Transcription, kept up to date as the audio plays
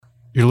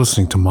You're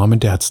listening to Mom and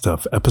Dad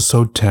Stuff,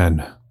 Episode 10.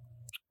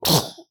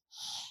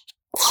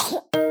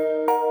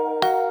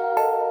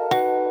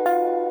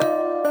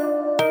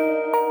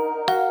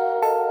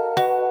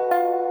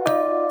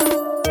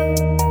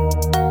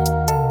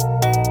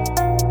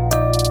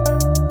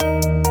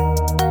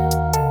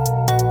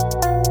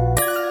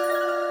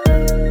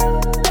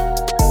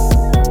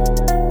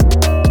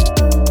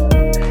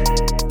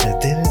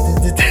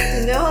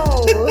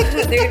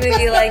 They're gonna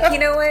be like, you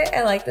know what?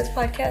 I like this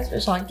podcast,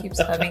 but Sean keeps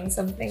humming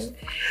something.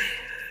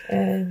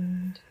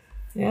 And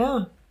yeah.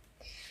 All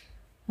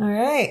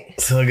right.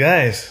 So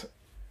guys,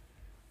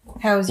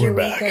 how was your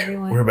week, back.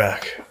 everyone? We're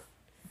back.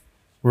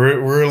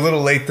 We're a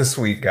little late this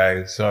week,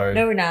 guys. Sorry.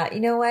 No, we're not.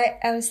 You know what?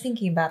 I was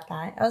thinking about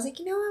that. I was like,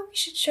 you know what? We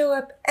should show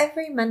up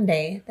every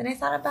Monday. Then I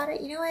thought about it.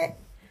 You know what?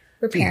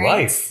 We're parents.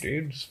 Life,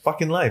 dude. It's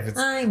fucking life. It's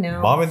I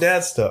know. Mom and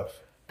dad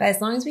stuff. But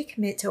as long as we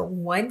commit to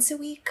once a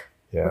week,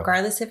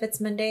 regardless if it's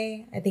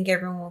Monday, I think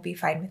everyone will be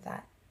fine with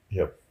that.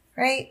 Yep.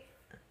 Right?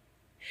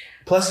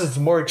 Plus, it's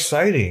more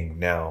exciting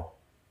now.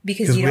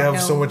 Because we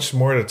have so much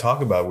more to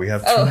talk about. We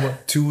have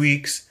 2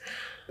 weeks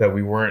that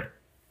we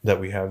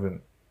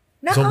haven't.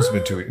 It's almost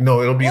been 2 weeks.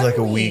 No, it'll be like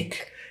a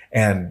week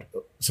and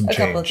some change.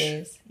 A couple of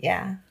days.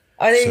 Yeah.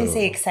 Are they going to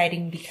say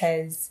exciting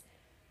because...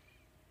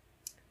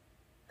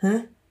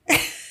 Huh?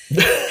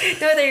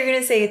 No, they're going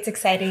to say it's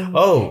exciting.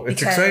 Oh,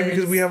 it's exciting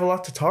because we have a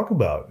lot to talk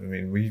about. I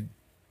mean, we.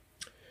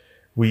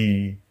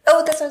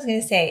 Oh, that's what I was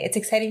going to say. It's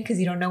exciting because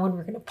you don't know when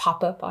we're going to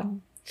pop up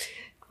on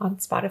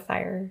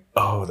Spotify or.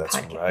 Oh, that's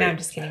podcast. right. No, I'm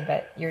just kidding.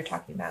 But you're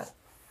talking about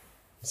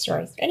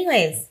stories.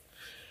 Anyways.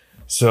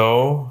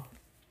 So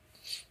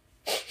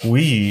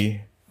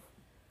we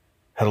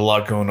had a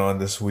lot going on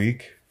this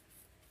week.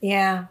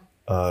 Yeah.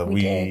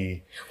 We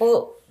did.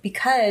 Well,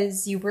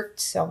 because you worked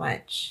so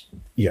much.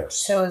 Yes.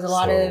 So it was a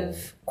lot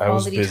of quality time. I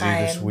was busy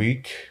this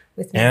week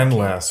with and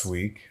last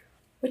week.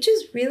 Which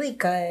is really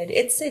good.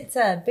 It's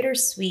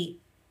bittersweet.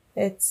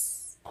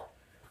 It's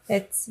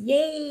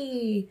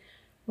yay,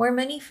 more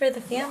money for the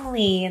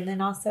family. And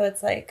then also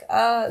it's like,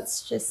 oh,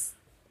 it's just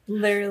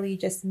literally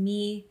just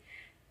me,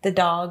 the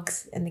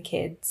dogs, and the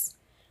kids.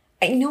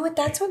 You know what?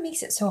 That's what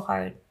makes it so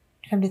hard.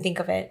 Come to think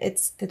of it.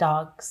 It's the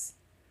dogs.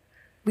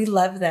 We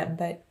love them,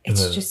 but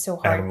it's just so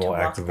hard to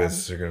walk them. Animal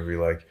activists are going to be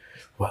like,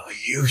 well,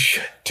 you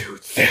should do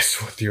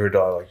this with your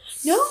dog. Like,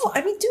 no,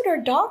 I mean, dude, our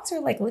dogs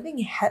are like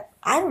living,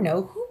 I don't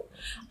know.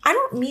 I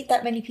don't meet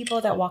that many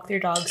people that walk their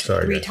dogs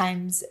three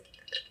times.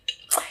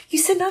 You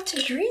said not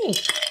to drink.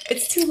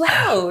 It's too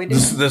loud.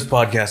 This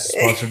podcast is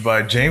sponsored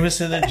by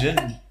Jameson and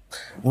Ginger.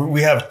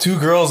 We have two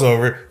girls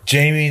over,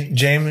 Jamie and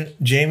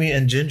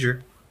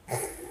Ginger.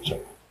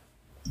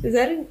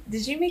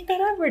 Did you make that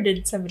up or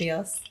did somebody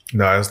else?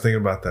 No, I was thinking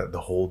about that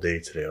the whole day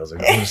today. I was like,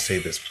 I'm going to say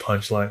this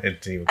punchline.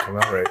 It didn't even come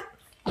out right.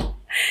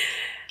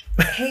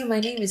 Hey, my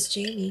name is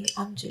Jamie.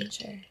 I'm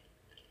Ginger.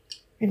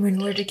 And when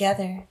we're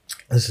together,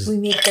 we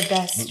make the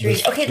best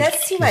drink. Okay,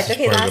 that's too much.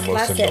 Okay,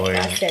 last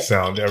sip.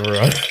 Sound ever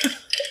on.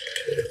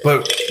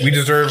 But we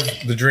deserve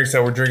the drinks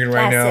that we're drinking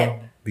right now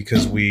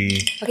because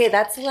we... Okay,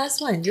 that's the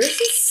last one. Yours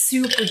is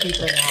super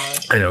duper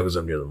loud. I know because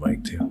I'm near the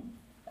mic too.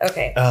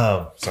 Okay.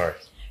 Sorry.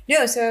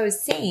 No, so what I was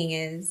saying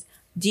is,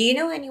 do you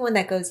know anyone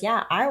that goes,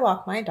 yeah, I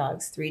walk my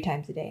dogs 3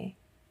 times a day?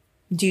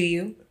 Do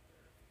you?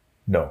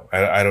 No,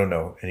 I don't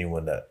know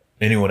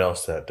anyone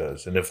else that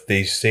does. And if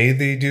they say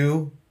they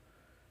do,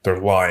 they're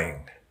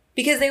lying.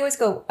 Because they always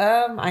go,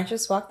 I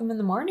just walk them in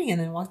the morning and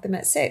then walk them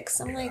at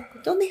 6. I'm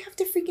like, don't they have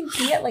to freaking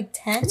pee at like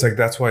 10? It's like,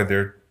 that's why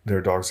their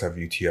dogs have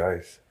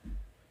UTIs.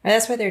 And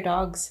that's why their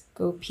dogs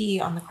go pee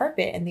on the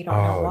carpet and they don't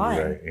know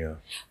why. Right, yeah.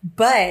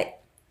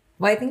 But,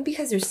 well, I think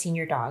because they're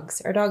senior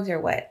dogs. Our dogs are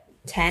what,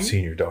 10?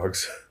 Senior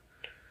dogs.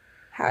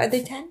 How are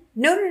they 10?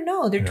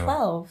 No. They're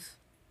 12.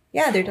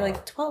 Yeah, they're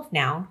like 12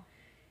 now.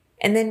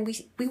 And then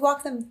we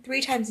walk them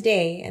 3 times a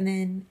day. And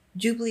then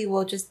Jubilee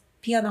will just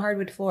pee on the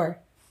hardwood floor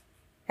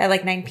at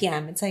like 9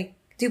 p.m. It's like,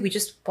 dude, we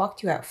just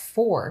walked you at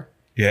 4.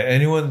 Yeah,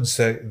 anyone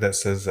that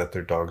says that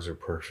their dogs are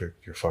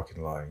perfect, you're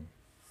fucking lying.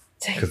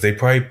 Because they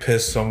probably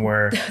pissed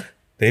somewhere.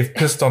 They've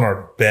pissed on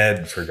our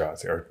bed, for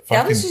God's sake. Our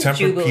fucking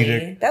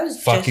Tempur-Pedic that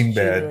was fucking just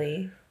bed.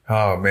 Jubilee.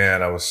 Oh,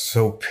 man, I was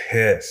so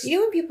pissed. You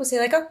know when people say,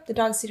 like, oh, the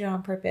dog did it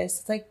on purpose?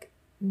 It's like,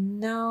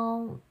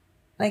 no.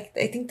 Like,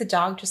 I think the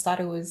dog just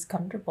thought it was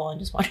comfortable and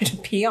just wanted to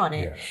pee on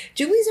it. Yeah.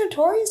 Jubilee's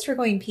notorious for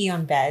going pee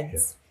on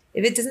beds.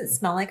 Yeah. If it doesn't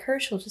smell like her,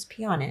 she'll just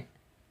pee on it.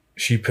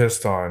 She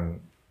pissed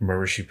on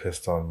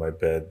my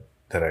bed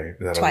that I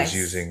was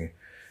using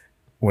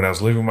when I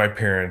was living with my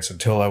parents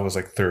until I was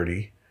like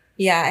 30.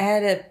 Yeah, I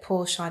had to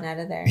pull Sean out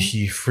of there.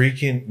 She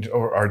freaking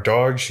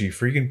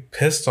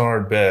pissed on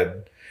our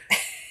bed.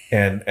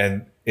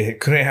 And it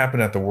couldn't happen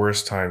at the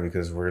worst time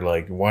because we're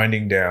like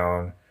winding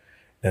down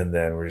and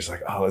then we're just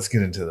like, oh, let's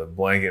get into the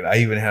blanket. I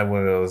even had one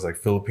of those like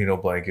Filipino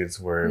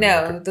blankets where...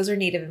 No, those are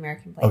Native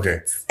American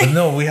blankets. Okay. But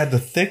no, we had the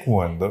thick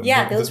one.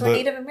 Those were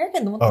Native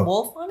American. The one with the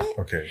wolf on it?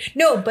 Okay.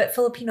 No, but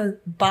Filipinos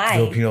buy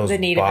the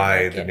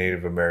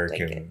Native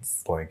American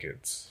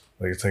blankets.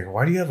 Like, it's like,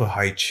 why do you have a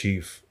high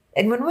chief?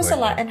 And when was the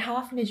last... And how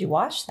often did you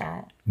wash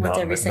that? Once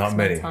every 6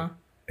 months, huh?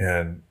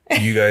 and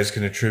you guys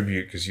can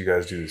attribute because you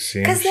guys do the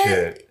same 'Cause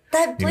shit.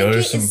 that You blanket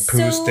notice some is poo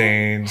so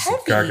stains, some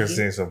heavy. caca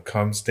stains, some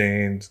cum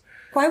stains.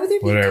 Why would there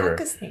be Whatever.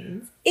 caca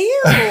stains?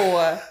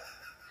 Ew.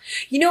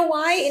 You know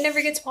why? It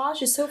never gets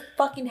washed. It's so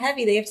fucking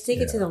heavy. They have to take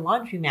it to the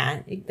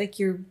laundromat. Like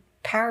your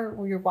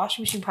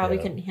washing machine probably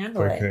couldn't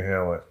handle Probably it. couldn't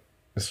handle it.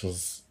 This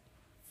was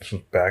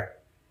back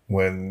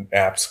when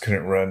apps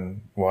couldn't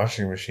run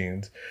washing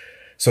machines.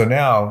 So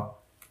now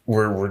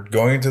we're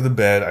going to the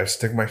bed. I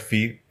stick my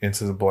feet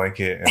into the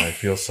blanket and I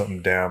feel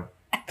something damp.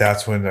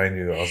 That's when I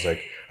knew. I was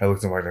like, I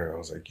looked at my dog. I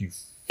was like, you.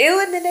 Ew,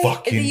 and then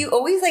Fucking you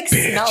always like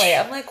smell bitch.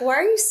 it. I'm like, why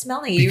are you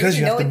smelling it? Because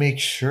you already have to know make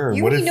sure.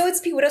 You What already if, know it's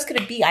pee. What else could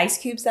it be? Ice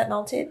cubes that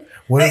melted?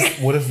 what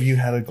if you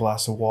had a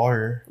glass of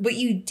water? But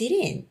you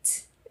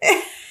didn't.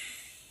 I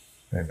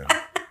know.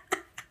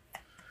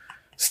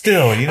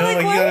 Still, you know, I'm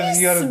like why are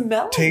you gotta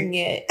smelling take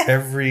it?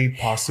 every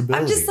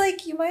possibility. I'm just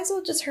like, you might as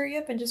well just hurry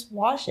up and just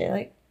wash it.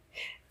 Like,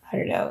 I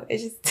don't know.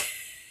 It's just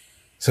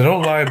So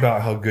don't lie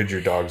about how good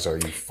your dogs are,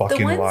 you fucking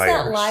the ones liars.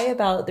 that lie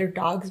about their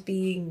dogs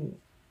being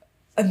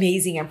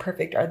amazing and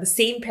perfect are the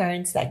same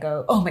parents that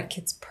go, "Oh, my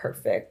kid's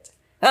perfect.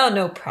 Oh,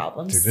 no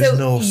problem. Dude, so there's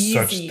no easy.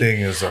 such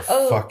thing as a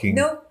fucking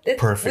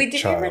perfect Wait,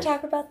 did we ever child.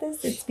 talk about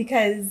this? It's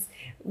because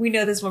we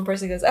know this one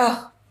person goes,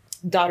 "Oh,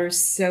 daughter's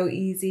so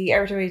easy.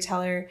 Every time you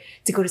tell her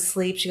to go to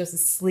sleep, she goes to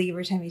sleep.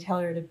 Every time you tell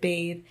her to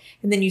bathe."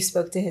 And then you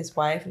spoke to his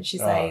wife and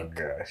she's like,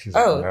 God. She's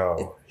 "Oh, like, no,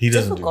 it's he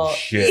doesn't difficult." do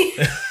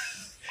shit.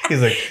 He's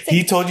like,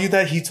 he told you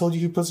that? He told you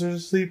he puts her to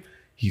sleep?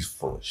 He's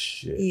full of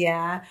shit.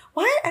 Yeah.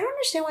 Why? I don't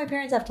understand why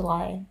parents have to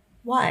lie.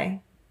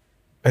 Why?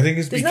 I think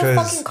it's There's because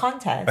no fucking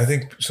contest. I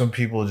think some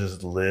people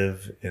just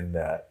live in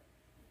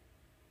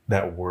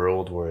that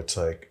world where it's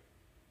like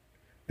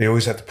they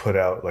always have to put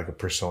out like a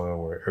persona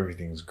where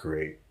everything's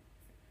great.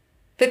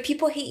 But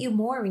people hate you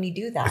more when you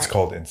do that. It's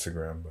called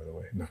Instagram, by the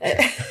way.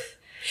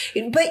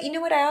 No. But you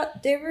know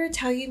what? Did I ever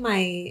tell you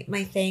my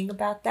thing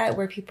about that,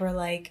 where people are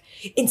like,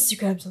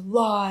 Instagram's a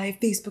lie,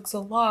 Facebook's a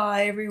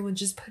lie, everyone's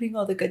just putting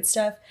all the good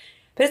stuff.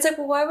 But it's like,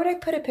 well, why would I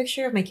put a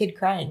picture of my kid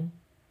crying?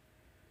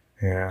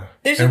 Yeah.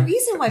 There's And- a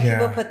reason why yeah,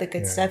 people put the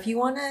good yeah. stuff. You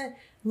want to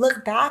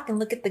look back and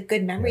look at the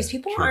good memories. Yeah,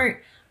 People true. aren't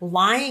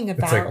lying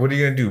about It's like, what are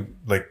you gonna do?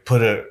 Like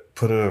put a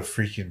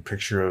freaking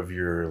picture of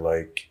your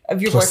like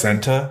of your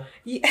placenta?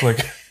 boyfriend. Yeah. Like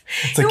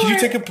it's like, No, can you or-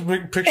 take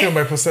a picture of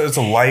my placenta? It's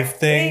a life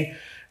thing.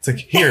 It's like,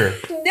 here.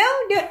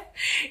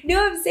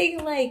 No, I'm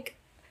saying like,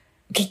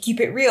 okay, keep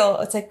it real.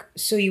 It's like,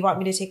 so you want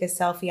me to take a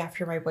selfie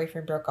after my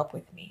boyfriend broke up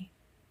with me?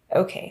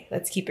 Okay,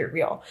 let's keep it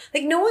real.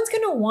 Like, no one's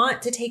gonna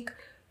want to take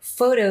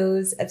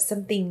photos of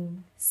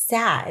something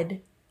sad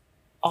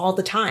all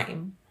the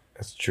time.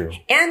 That's true.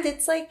 And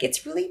it's like,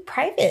 it's really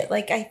private.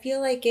 Like, I feel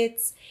like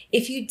it's,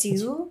 if you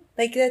do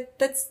like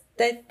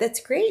that's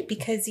great,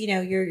 because you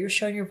know you're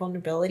showing your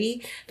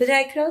vulnerability. But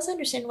I could also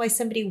understand why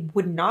somebody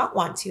would not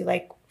want to.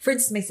 Like, for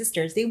instance, my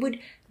sisters, they would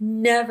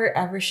never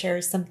ever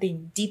share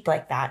something deep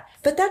like that.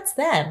 But that's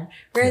them.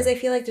 Whereas I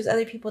feel like there's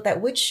other people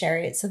that would share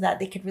it so that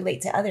they could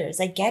relate to others.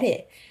 I get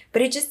it.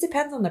 But it just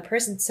depends on the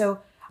person. So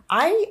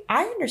I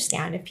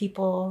understand if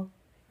people,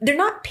 they're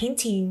not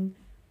painting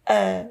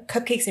a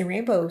cupcakes and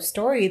rainbow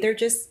story. They're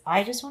just,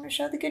 I just want to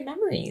show the good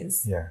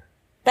memories. Yeah.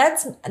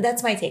 That's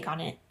my take on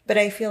it. But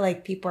I feel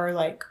like people are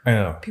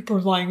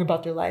lying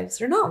about their lives.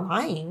 They're not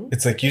lying.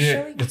 It's like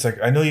They're showing- it's like,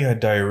 I know you had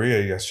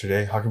diarrhea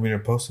yesterday. How come you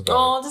didn't post about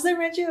Oh, does that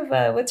remind you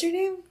of what's her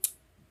name?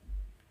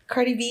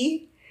 Cardi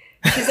B.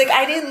 She's like,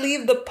 I didn't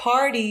leave the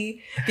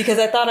party because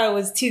I thought I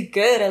was too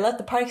good. I left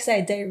the party because I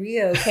had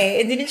diarrhea.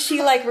 Okay, and didn't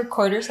she like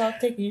record herself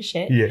taking a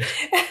shit? it?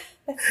 Yeah.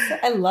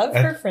 I love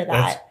her for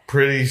That's that.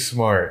 pretty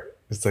smart.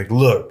 It's like,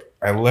 look,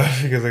 I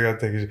left because I got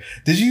to take a shit.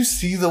 Did you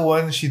see the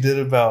one she did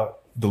about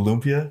the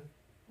lumpia?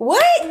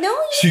 What? No,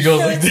 you She goes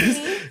showed like it to this.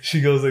 me.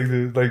 She goes like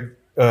this.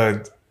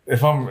 Like,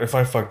 if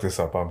I fuck this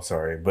up, I'm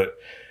sorry. But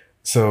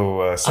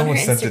so someone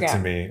her sent it to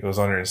Instagram. me. It was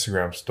on her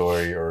Instagram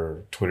story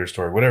or Twitter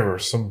story, whatever,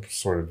 some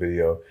sort of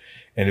video.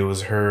 And it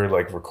was her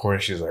like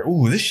recording. She's like,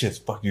 "Ooh, this shit's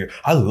fucking.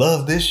 I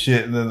love this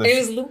shit." And then It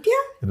was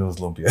lumpia. and it was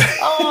lumpia.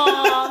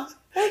 Aw.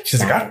 that's She's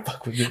like, "I sad.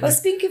 fuck with it." Oh,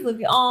 speaking of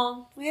lumpia,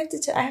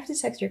 I have to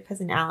text your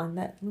cousin Alan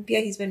that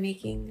lumpia he's been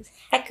making is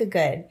hecka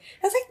good.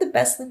 That's like the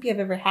best lumpia I've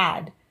ever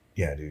had.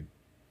 Yeah, dude.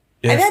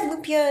 I've Yeah, had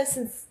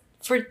lumpia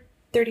for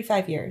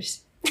 35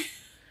 years.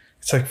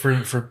 it's like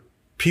for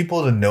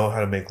people to know how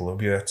to make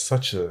lumpia. It's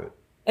such a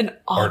An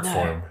art honor.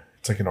 form.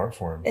 It's like an art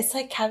form. It's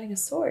like having a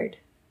sword.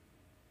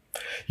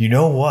 You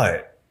know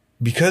what?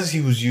 Because he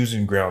was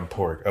using ground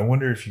pork, I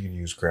wonder if you can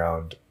use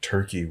ground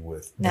turkey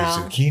with the No.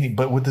 zucchini.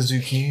 But with the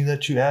zucchini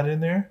that you add in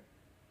there,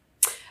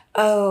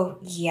 Oh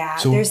yeah.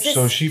 so There's this,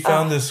 so she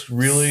found this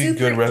really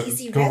super good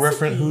easy Go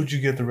reference. recipe. Who'd you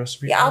get the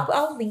recipe? Yeah, from?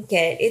 I'll link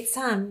it. It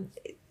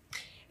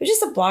was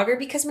just a blogger,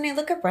 because when I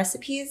look up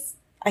recipes,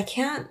 I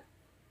can't.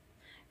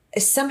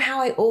 Somehow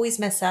I always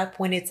mess up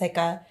when it's like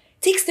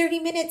takes 30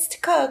 minutes to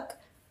cook.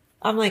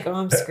 I'm like, oh,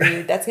 I'm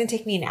screwed. That's gonna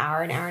take me an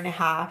hour and a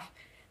half.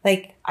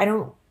 Like, I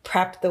don't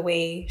prep the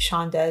way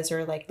Sean does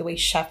or like the way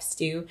chefs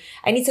do.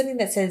 I need something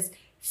that says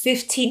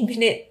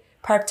 15-minute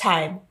Prep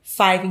time,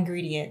 5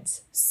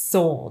 ingredients,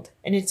 sold.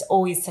 And it's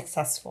always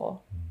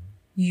successful.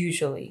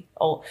 Usually.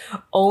 Oh,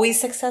 always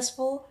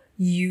successful?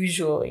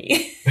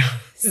 Usually.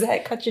 Is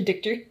that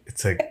contradictory?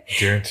 It's like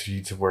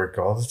guaranteed to work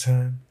all the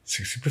time,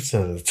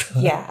 60% of the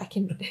time. Yeah,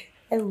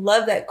 I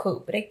love that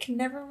quote, but I can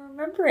never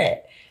remember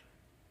it.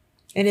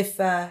 And if,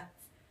 do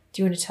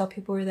you want to tell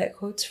people where that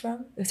quote's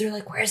from? If they're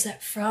like, where's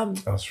that from?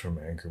 That was from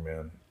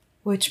Anchorman.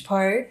 Which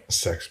part?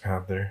 Sex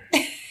Panther.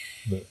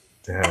 But,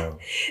 damn.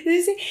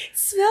 They say,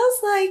 smells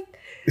like...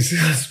 It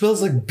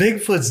smells like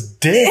Bigfoot's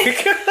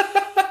dick.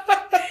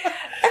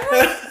 I'm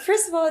like,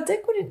 first of all,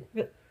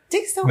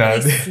 dicks don't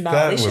really smell.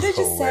 That They should have was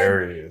just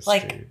hilarious, said,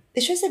 like, dude.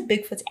 they should have said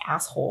Bigfoot's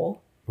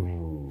asshole.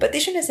 Ooh. But they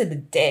shouldn't have said the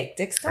dick.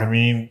 Dicks don't. I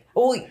mean,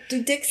 oh,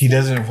 do dicks? he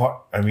doesn't.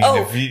 I mean,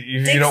 Oh, if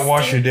you dicks don't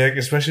wash your stink. dick,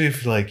 especially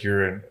if like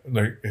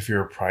if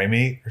you're a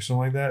primate or something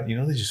like that,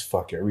 they just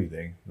fuck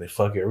everything. They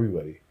fuck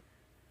everybody.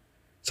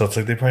 So it's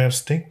like they probably have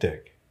stink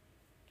dick.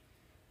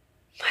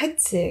 My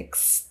dick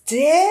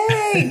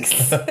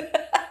stinks.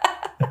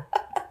 That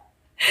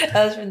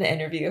was from the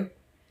interview.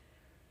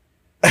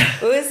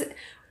 What was it?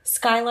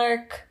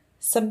 Skylark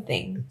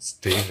something? It's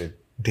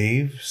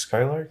Dave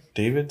Skylark.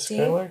 David Dave?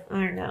 Skylark. I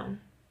don't know.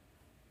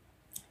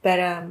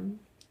 But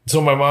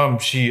So my mom,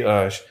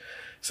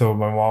 so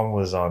my mom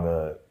was on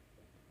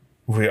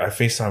I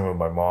FaceTime with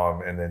my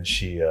mom, and then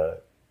she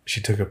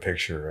took a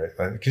picture,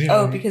 right?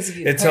 Because of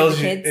you, it part tells of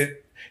the you. kids?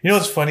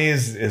 What's funny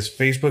is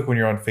Facebook, when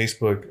you're on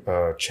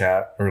Facebook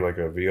chat or like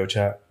a video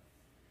chat,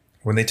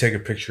 when they take a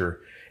picture,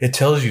 it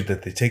tells you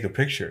that they take a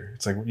picture.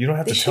 It's like, you don't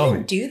have they to tell me.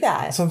 shouldn't do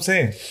that. That's what I'm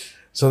saying.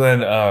 So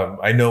then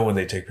I know when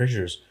they take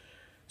pictures.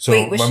 So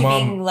Wait, was my she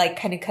mom, being like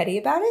kind of cutty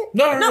about it?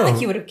 No, Not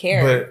like you would have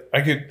cared. But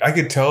I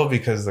could tell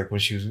because like when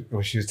she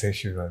was taking,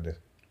 she was on this.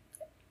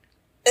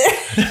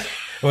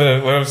 what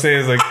I'm saying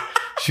is like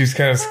she was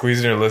kind of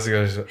squeezing her lips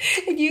together.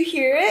 Did you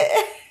hear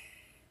it?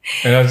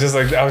 And I was just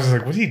like,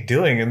 what are you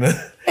doing? And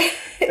then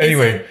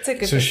anyway,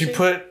 Took a so she picture?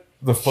 put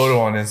the photo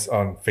on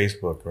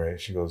Facebook, right?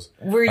 She goes,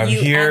 Were I'm you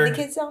here. and the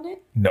kids on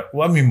it? No,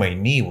 well, I mean, my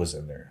knee was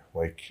in there.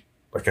 Like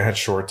I had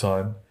shorts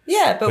on.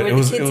 Yeah, but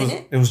were the kids in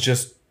it? It was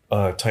just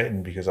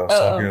tightened because I was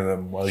talking to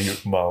them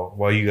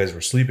while you guys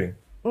were sleeping.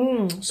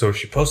 Mm. So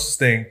she posts this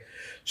thing.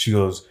 She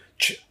goes,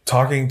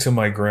 talking to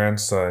my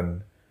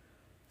grandson,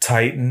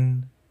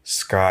 Titan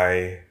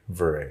Sky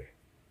Vere.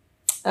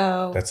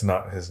 Oh. That's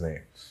not his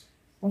name.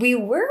 We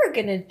were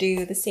going to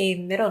do the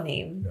same middle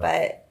name,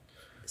 but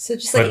so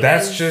just But like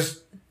that's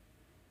just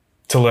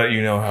to let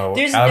you know how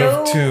There's out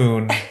no- of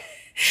tune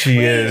she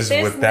Wait, is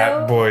there's with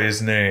that no-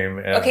 boy's name.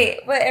 And Okay,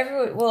 but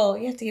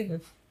you have to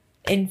give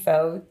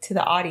info to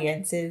the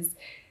audiences.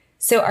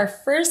 So our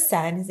first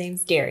son, his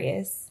name's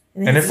Darius.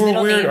 And his if we're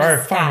middle weird, name all is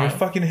right, fine. We're Sky.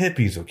 fucking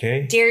hippies,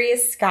 okay?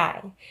 Darius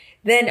Sky.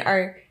 Then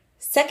our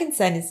second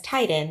son is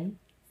Titan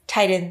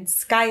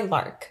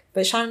Skylark.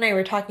 But Sean and I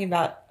were talking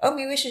about,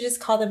 maybe we should just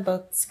call them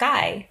both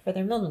Sky for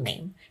their middle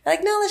name. We're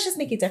like, no, let's just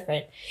make it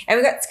different. And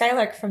we got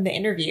Skylark from the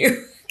interview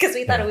because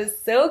we thought it was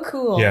so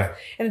cool. Yeah.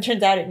 And it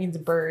turns out it means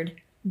bird.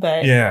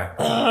 But Yeah.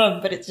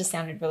 but it just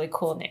sounded really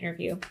cool in the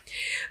interview.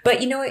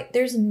 But you know what?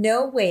 There's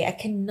no way I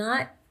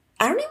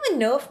don't even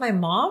know if my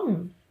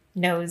mom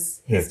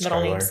knows his Yeah,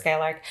 middle name,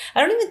 Skylark.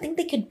 I don't even think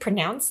they could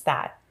pronounce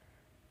that.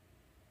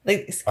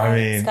 Like, I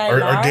mean,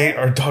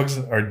 our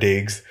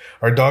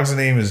dog's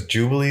name is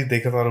Jubilee.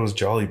 They thought it was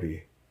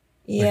Jollibee.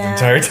 Yeah. Like the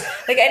entire time.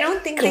 Like, I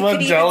don't think they Come on,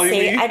 could even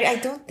say, Jollibee. I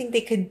don't think they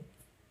could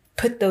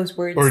put those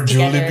words Or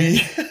together.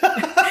 Jollibee.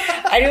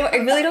 I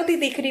really don't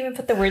think they could even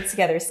put the words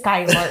together.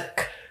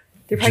 Skylark.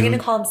 They're probably going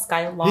to call him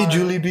Skylark. Hey,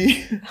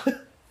 Jollibee.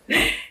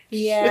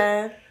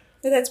 Yeah.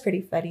 But that's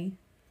pretty funny.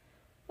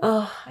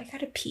 Oh, I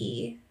gotta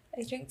pee.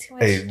 I drank too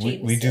much. Hey,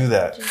 we do Jameson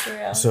that. ginger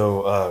ale.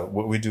 So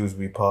what we do is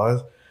we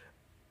pause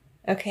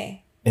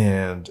Okay.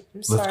 and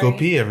let's go sorry.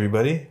 pee,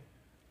 everybody.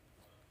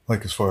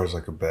 Like as far as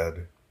like a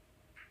bed.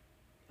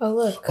 Oh,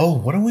 look. Oh,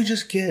 why don't we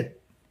just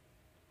get?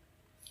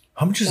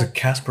 How much is a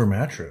Casper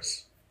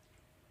mattress?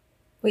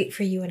 Wait,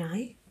 for you and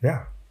I?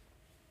 Yeah.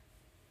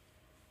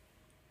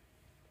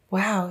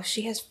 Wow,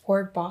 she has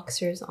 4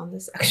 boxers on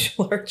this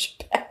extra large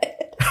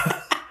bed.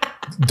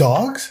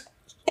 Dogs?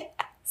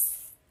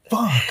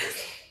 Fuck.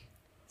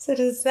 So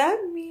does that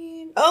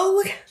mean... Oh,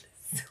 look at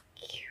this. So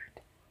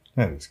cute.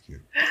 That is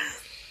cute.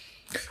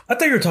 I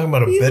thought you were talking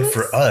about a He bed looks-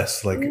 for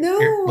us, like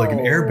like an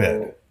air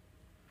bed.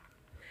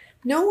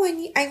 No,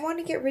 I want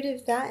to get rid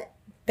of that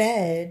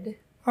bed.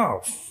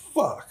 Oh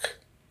fuck.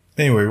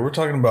 Anyway, we're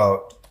talking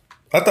about.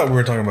 I thought we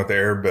were talking about the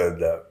air bed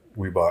that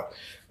we bought.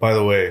 By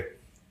the way,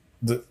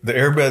 the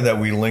air bed that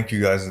we linked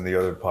you guys in the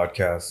other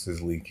podcast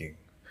is leaking.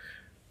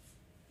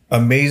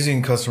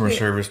 Amazing customer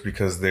service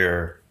because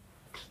they're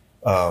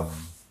gonna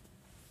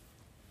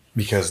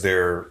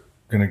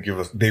give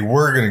us. They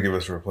were gonna give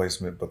us a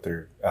replacement, but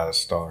they're out of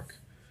stock.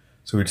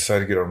 So we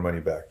decided to get our money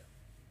back.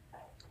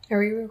 Are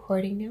we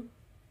recording now?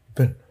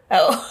 But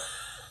Oh.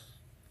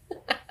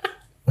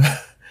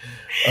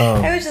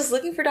 I was just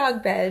looking for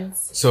dog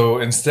beds. so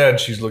instead,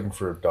 she's looking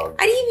for a dog.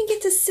 I didn't even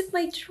get to sip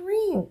my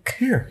drink.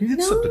 Here, you can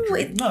No, sip the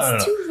drink.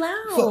 it's too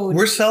loud.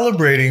 We're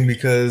celebrating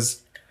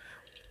because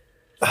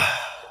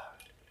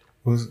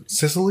was it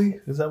Sicily?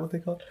 Is that what they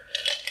call it?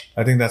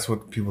 I think that's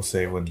what people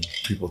say when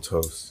people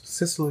toast.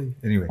 Sicily.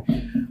 Anyway.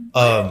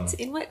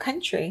 In what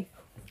country?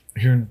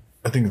 Here in,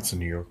 I think it's a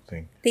New York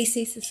thing. They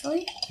say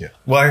Sicily? Yeah.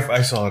 Well,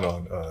 I saw it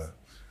on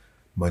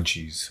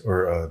Munchies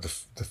or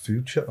the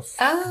food show.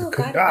 Oh,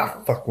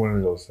 got it. Fuck, one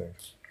of those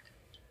things.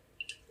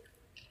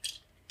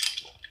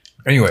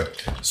 Anyway,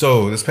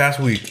 so this past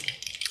week,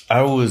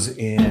 I was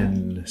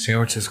in San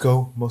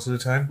Francisco most of the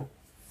time,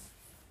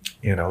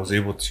 and I was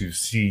able to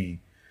see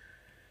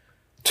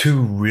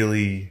two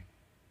really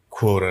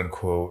quote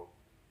unquote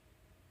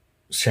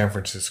San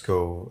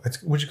Francisco.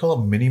 Would you call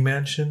it mini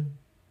mansion?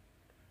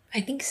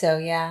 I think so.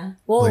 Yeah.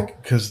 Well,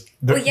 Like, because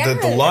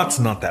the lot's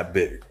not that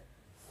big.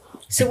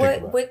 so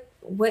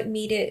what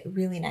made it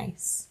really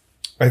nice?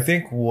 I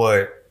think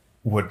what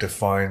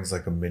defines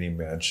like a mini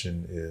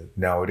mansion is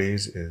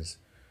nowadays is,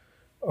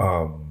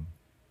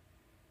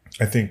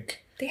 I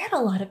think They had a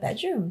lot of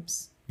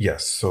bedrooms.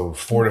 yes. So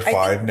 4 to I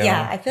 5 think- now.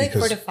 yeah, I feel like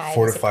 4 to because 5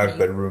 4 is to a 5 pretty-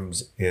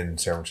 bedrooms in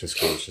San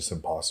Francisco is just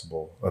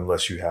impossible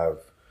unless you have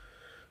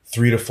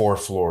 3 to 4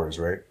 floors,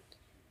 right?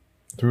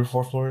 3 to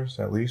 4 floors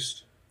at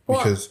least, Well-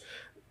 because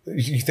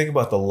you think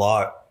about the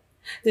lot.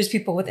 There's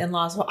people with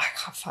in-laws. Well, I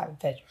got 5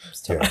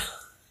 bedrooms too. Yeah.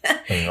 I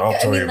mean, I'll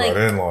tell you about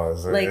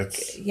in-laws. Like,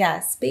 It's yeah,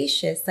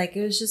 spacious. Like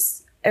it was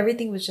just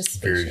everything was just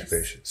spacious.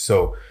 very spacious.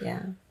 So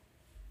Yeah.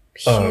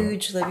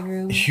 Huge living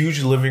room.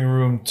 huge living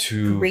room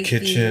to Great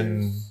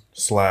kitchen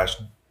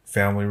 /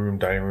 family room,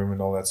 dining room,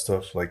 and all that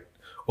stuff. Like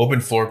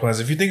open floor plans.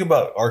 If you think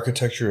about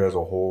architecture as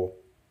a whole,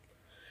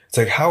 it's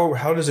like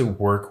how does it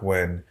work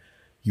when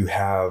you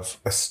have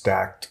a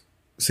stacked,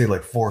 say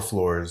like 4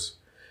 floors,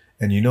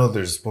 and you know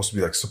there's supposed to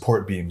be like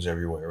support beams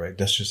everywhere, right?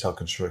 That's just how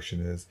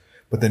construction is.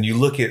 But then you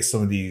look at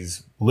some of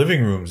these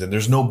living rooms and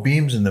there's no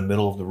beams in the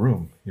middle of the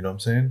room. You know what I'm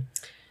saying?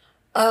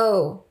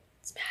 Oh,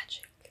 it's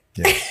magic.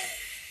 Yeah,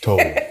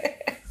 totally.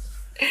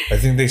 I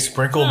think they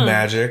sprinkle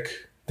magic.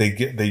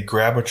 They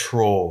grab a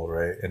troll,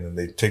 right? And then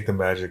they take the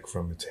magic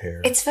from its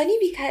hair. It's funny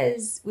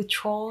because with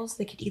trolls,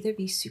 they could either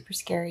be super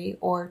scary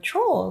or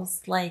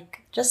trolls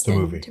like Justin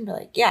movie.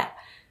 Timberlake. Yeah.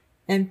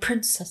 And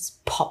Princess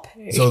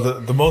Poppy. So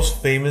the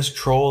most famous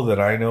troll that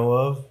I know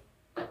of,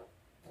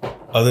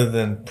 other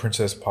than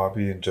Princess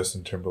Poppy and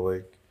Justin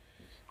Timberlake,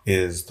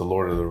 is the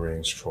Lord of the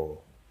Rings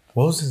troll.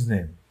 What was his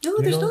name? No, Do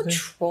you there's know no his name?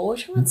 troll.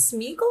 You're on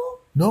Smeagol?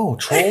 No,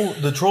 troll,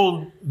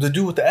 the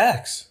dude with the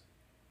axe.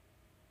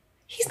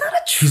 He's not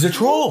a troll. He's a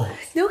troll.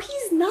 No,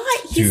 he's not.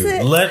 He's Dude,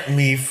 a. let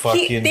me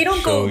fucking They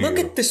don't go, show look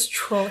you. at this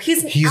troll.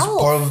 He's an He's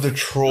elf. part of the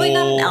troll. Like,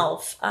 not an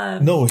elf.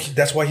 No,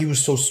 that's why he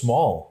was so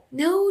small.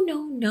 No.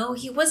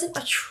 He wasn't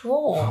a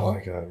troll. Oh my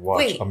god, watch.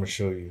 Wait. I'm gonna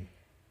show you.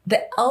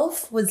 The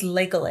elf was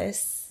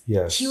Legolas.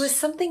 Yes. He was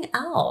something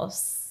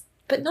else,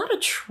 but not a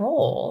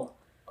troll.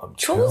 I'm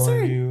Trolls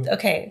telling are you.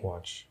 okay.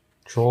 Watch.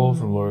 Troll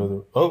from Lord of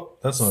the... Oh,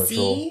 that's not a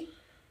troll. See,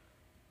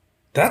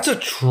 That's a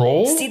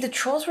troll? the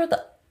trolls were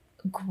the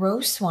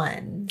gross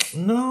ones.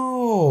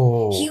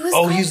 No. He was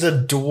Oh, called- he's a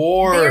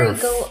dwarf. There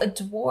you go, a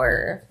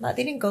dwarf. No,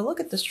 they didn't go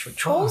look at this.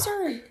 Trolls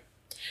are.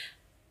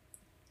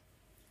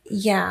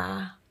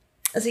 Yeah.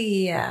 So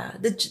yeah,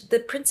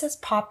 the Princess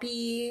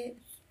Poppy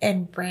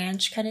and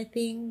Branch kind of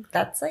thing.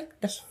 That's like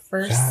the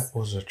first That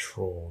was a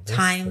troll. This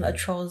time a thing.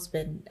 troll's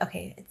been.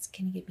 Okay, it's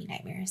gonna give me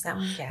nightmares. That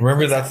one. Yeah.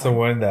 Remember close that's that the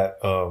one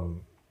that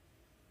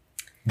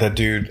that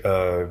dude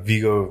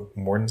Viggo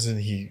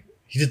Mortensen he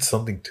did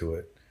something to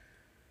it.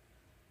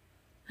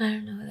 I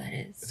don't know who that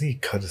I is. think he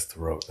cut his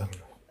throat. I don't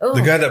know. Oh,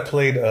 The guy that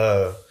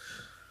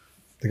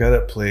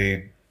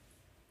played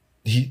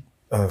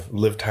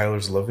Liv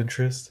Tyler's love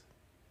interest.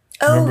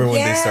 Remember when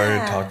they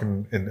started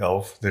talking in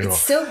Elf? They're It's all,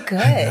 so good.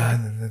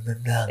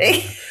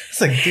 It's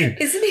like, dude,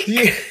 Isn't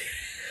it?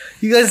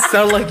 you guys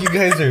sound like you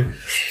guys are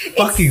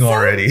fucking It's so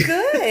already.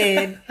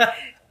 Good.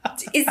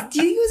 Do you think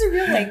it was a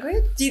real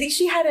language? Do you think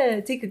she had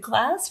to take a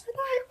class for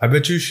that? I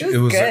bet you It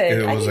was good.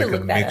 it I was need to like a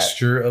look that up.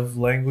 mixture of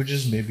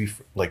languages, maybe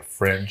like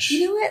French.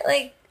 You know what?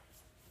 Like,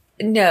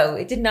 no,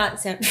 it did not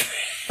sound.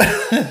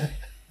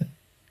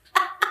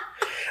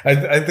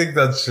 I think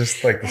that's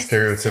just like the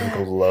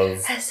stereotypical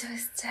love.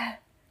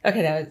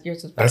 Okay, that was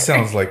yours. Was That better.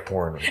 sounds like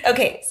porn.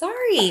 Okay,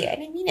 sorry, I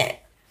didn't mean it.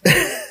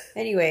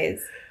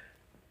 Anyways,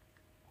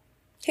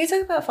 can you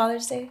talk about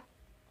Father's Day?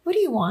 What do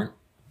you want?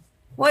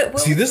 What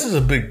See, this is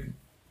a big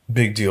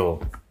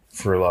deal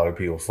for a lot of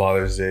people.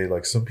 Father's Day,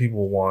 like some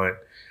people want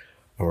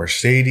a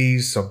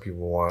Mercedes, some people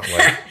want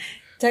like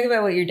talk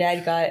about what your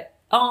dad got.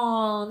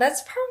 Oh,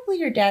 that's probably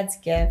your dad's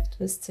gift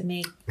was to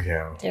make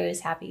yeah. Darius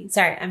happy.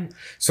 Sorry, I'm.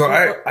 So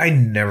I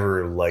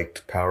never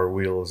liked Power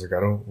Wheels.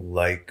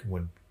 Like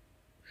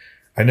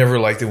I never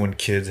liked it when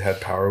kids had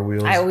Power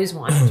Wheels. I always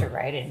wanted to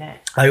ride in it.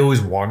 I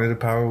always wanted a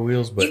Power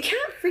Wheels, but You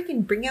can't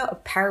freaking bring out a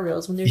Power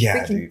Wheels when there's Yeah,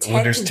 freaking dude. 10,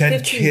 When there's 10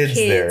 15 kids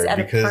there at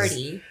a because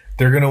party.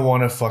 they're gonna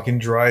want to fucking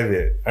drive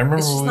it. I remember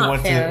It's just when not we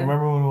went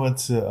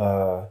fair.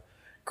 to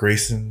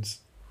Grayson's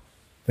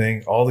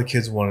thing. All the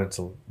kids wanted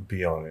to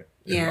be on it.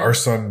 And Yeah. our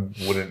son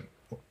wouldn't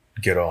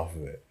get off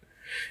of it.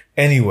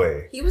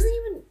 Anyway. He wasn't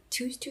even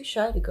too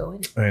shy to go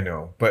in. I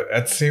know. But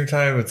at the same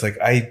time, it's like,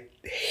 I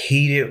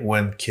hate it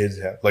when kids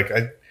have, like,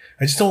 I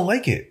just don't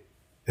like it.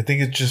 I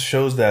think it just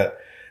shows that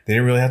they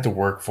didn't really have to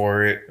work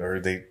for it, or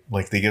they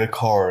get a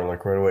car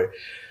like right away.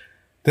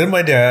 Then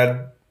my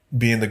dad,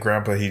 being the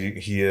grandpa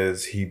he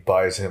is, he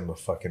buys him a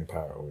fucking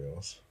Power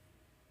Wheels.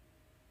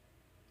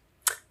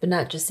 But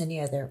not just any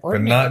other But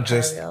ordinary not Power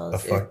just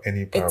Wheels.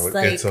 any Power It's Wheel.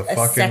 like It's a a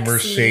fucking sexy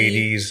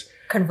Mercedes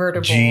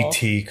convertible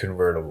GT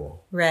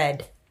convertible.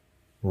 red.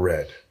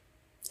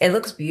 It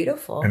looks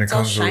beautiful. And it It's all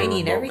comes with a shiny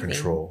and remote everything.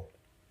 control.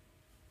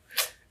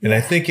 And I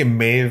think it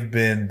may have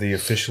been the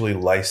officially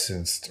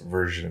licensed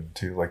version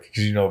too. Like,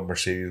 because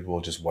Mercedes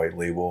will just white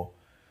label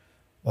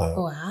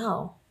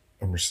Wow.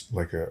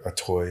 a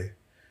toy.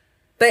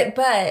 But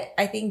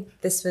I think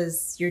this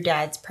was your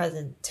dad's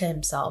present to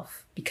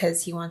himself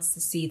because he wants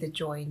to see the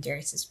joy in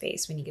Darius's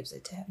face when he gives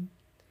it to him.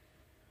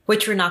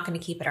 Which we're not going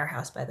to keep at our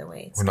house, by the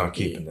way. We're not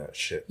keeping that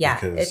shit. Yeah,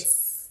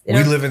 because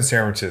we live in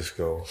San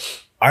Francisco.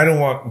 I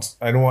don't want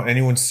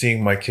anyone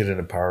seeing my kid in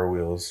a Power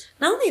Wheels.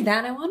 Not only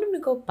that, I want him to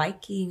go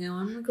biking. I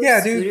want him to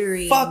go dude,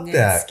 scootering. fuck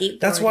that. Skateboarding.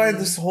 That's why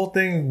this whole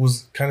thing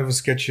was kind of a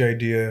sketchy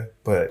idea.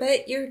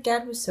 But your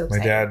dad was so my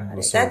excited. dad about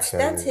was it. so That's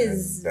excited,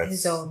 his and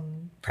his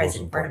own present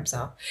for important.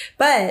 himself.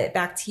 But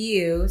back to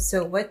you.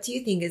 So, what do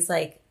you think is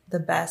like the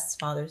best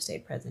Father's Day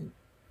present?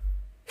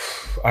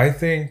 I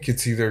think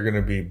it's either going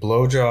to be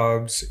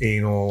blowjobs,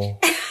 anal,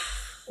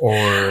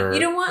 or You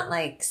don't want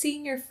like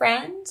seeing your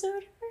friends or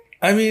whatever?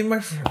 I mean,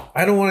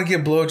 I don't want to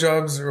get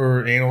blowjobs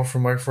or anal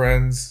from my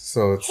friends,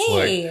 so it's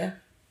Hey,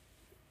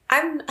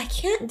 I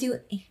can't do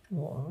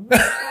anal.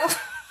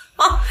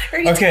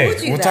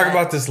 okay. We'll talk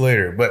about this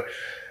later, but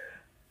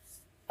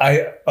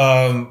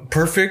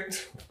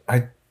perfect.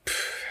 I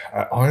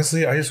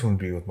honestly, I just want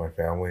to be with my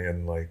family,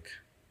 and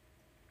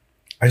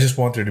I just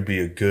want there to be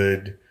a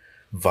good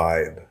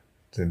vibe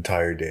the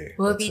entire day.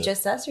 Will it be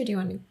just us, or do you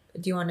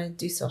want to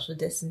do social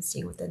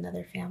distancing with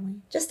another family?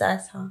 Just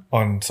us, huh?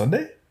 On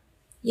Sunday?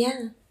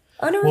 Yeah.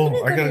 Oh no, Well,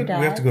 we're gonna go to your dad.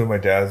 we have to go to my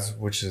dad's,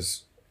 which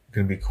is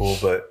gonna be cool,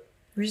 but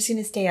We're just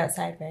gonna stay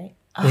outside, right?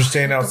 we're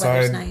staying I hope the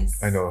weather's outside.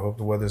 nice. I know. I hope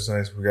the weather's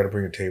nice. We got to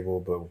bring a table,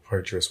 but we'll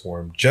probably dress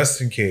warm just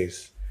in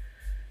case.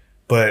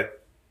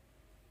 But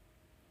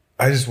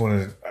I just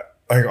want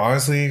to,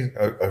 honestly,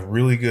 a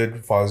really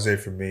good Father's Day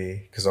for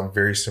me, because I'm a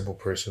very simple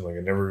person. I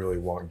never really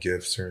want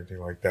gifts or anything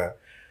like that.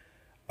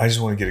 I just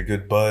want to get a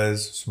good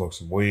buzz, smoke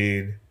some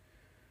weed,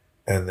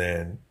 and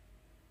then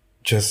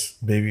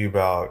just maybe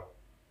about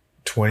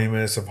 20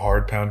 minutes of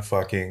hard pound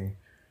fucking,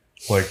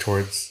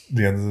 towards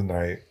the end of the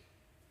night,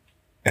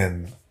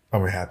 and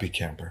I'm a happy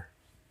camper.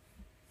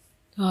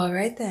 All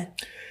right then.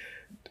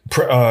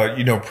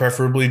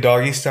 Preferably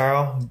doggy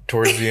style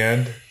towards the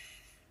end.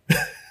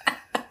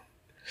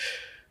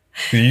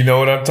 You know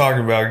what I'm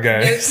talking about,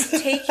 guys.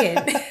 Notes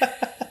taken.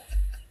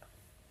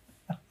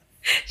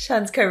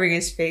 Sean's covering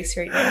his face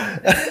right now.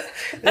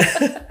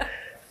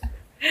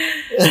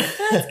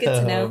 That's good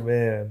to know. Oh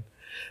man,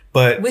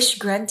 but Wish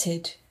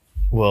granted.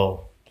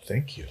 well,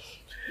 thank you.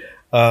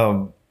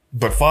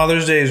 But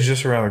Father's Day is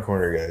just around the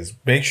corner, guys.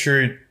 Make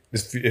sure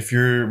if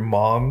you're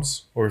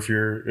moms, or if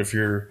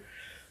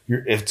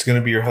it's going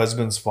to be your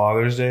husband's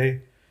Father's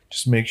Day,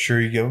 just make sure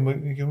you give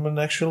him an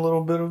extra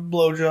little bit of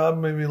blowjob,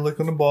 maybe a lick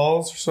on the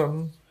balls or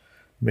something,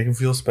 make him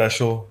feel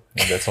special,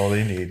 and that's all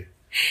they need.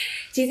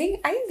 Do you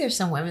think? I think there's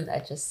some women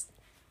that just,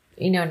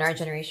 in our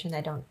generation,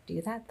 that don't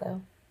do that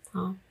though.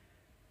 Huh?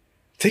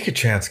 Take a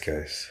chance,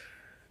 guys,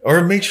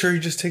 or make sure he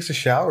just takes a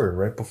shower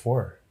right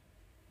before.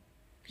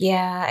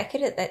 Yeah, I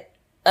could.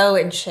 Oh,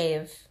 and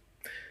shave.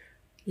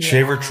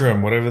 Shave or Yeah.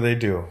 trim, whatever they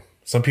do.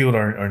 Some people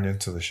aren't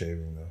into the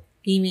shaving though.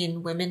 You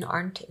mean women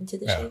aren't into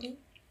the Yeah. shaving?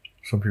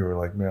 Some people are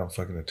like, man, I'm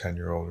fucking a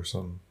 10-year-old or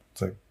something.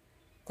 It's like,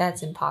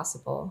 That's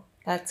impossible.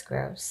 That's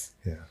gross.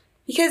 yeah.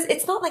 Because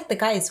it's not like the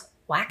guy is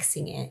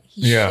waxing it.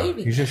 He's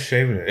shaving he's it. just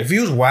shaving it. If he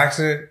was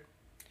waxing it,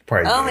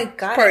 probably Oh gay. my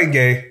God. Probably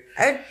gay.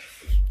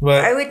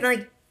 But I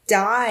would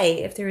die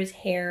if there was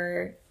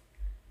hair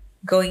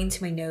going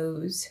into my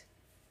nose.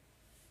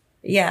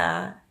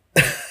 Yeah.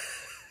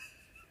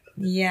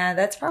 Yeah,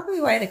 that's probably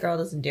why the girl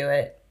doesn't do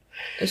it.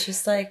 It's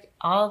just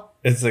all.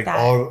 it's like That's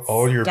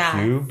all your stuff.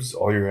 pubes,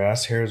 all your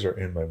ass hairs are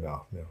in my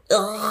mouth now.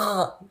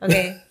 Ugh.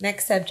 Okay,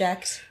 next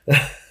subject.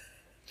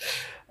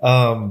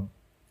 Um,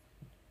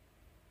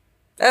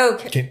 Oh,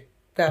 can,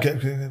 go.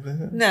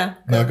 No,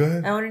 No, go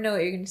ahead. I want to know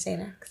what you're going to say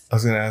next. I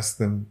was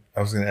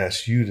gonna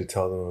ask you to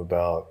tell them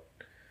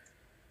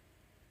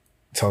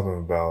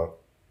about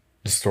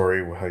the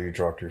story of how you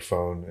dropped your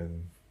phone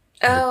in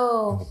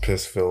Oh, the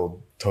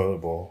piss-filled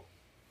toilet bowl.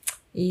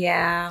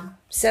 yeah.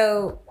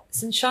 So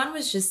since Sean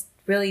was just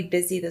really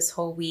busy this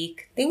whole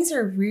week, things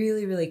are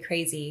really, really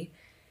crazy.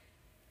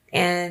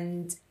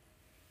 And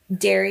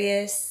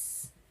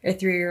Darius, our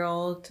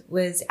 3-year-old,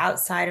 was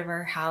outside of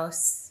our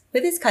house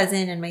with his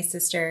cousin and my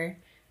sister.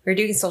 We were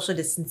doing social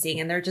distancing,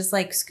 and they're just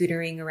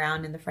scootering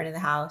around in the front of the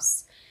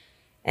house.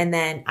 And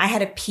then I had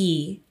to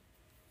pee.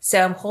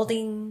 So I'm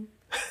holding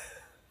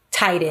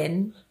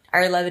Titan,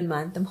 our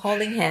 11-month. I'm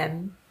holding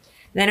him.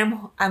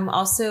 Then I'm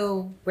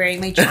also wearing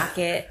my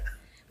jacket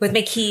with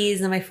my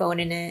keys and my phone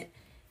in it.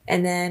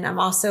 And then I'm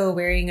also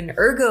wearing an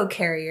ergo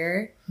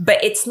carrier,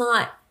 but it's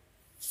not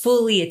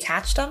fully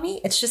attached on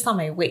me. It's just on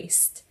my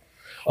waist.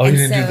 Oh, And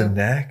you didn't so- do the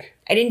neck?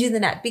 I didn't do the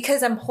neck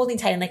because I'm holding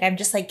tight and like I'm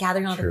just like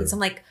gathering all the True. things. I'm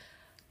like,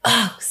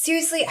 oh,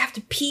 seriously, I have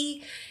to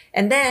pee.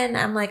 And then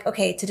I'm like,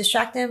 okay, to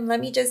distract him,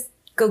 let me just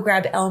go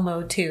grab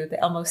Elmo too, the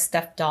Elmo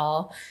stuffed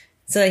doll,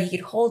 so that he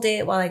could hold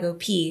it while I go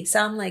pee.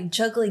 So I'm like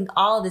juggling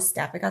all this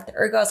stuff. I got the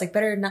ergo. I was like,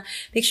 better not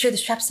make sure the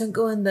straps don't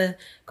go in the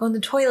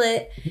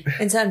toilet.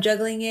 And so I'm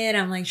juggling it.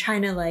 I'm like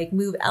trying to like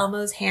move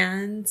Elmo's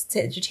hands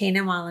to entertain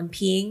him while I'm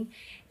peeing.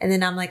 And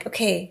then I'm like,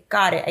 okay,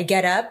 got it. I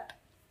get up.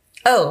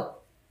 Oh,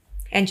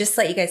 and just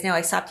to let you guys know,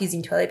 I stopped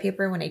using toilet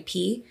paper when I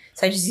pee.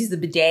 So I just use the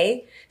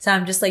bidet. So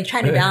I'm just like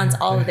trying to balance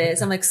all of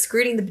this. I'm like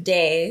squirting the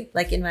bidet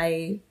like in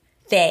my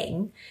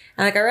thing.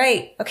 I'm like, all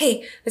right,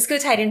 okay, let's go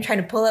tight in, trying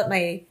to pull up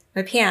my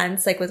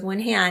pants like with one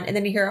hand. And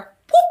then you hear a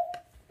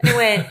whoop. And I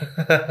went,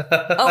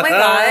 oh my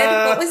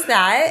God, what was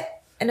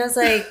that? And I was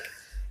like,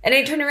 and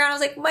I turned around, I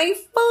was like, my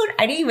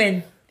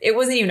phone. It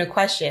wasn't even a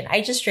question.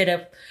 I just straight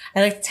up,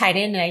 I like tied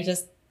in and I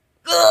just,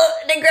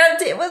 and I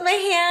grabbed it with my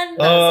hand.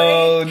 And I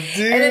was like,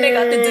 dude. and then I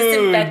got the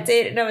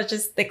disinfectant and I was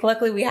just like,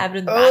 luckily we have it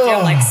in the bathroom.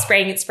 I'm like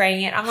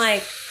spraying it. I'm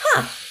like,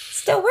 huh,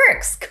 still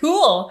works.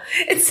 Cool.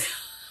 It's,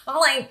 I'm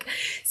like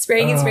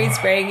spraying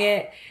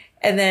it.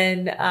 And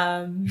then,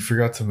 You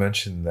forgot to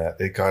mention that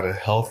it got a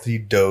healthy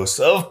dose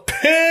of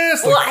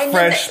piss, well, like I know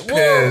fresh that,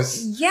 well,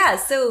 piss. yeah.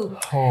 So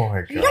Oh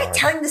my God. you're not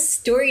telling the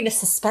story in a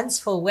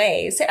suspenseful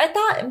way. So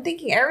I'm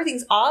thinking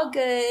everything's all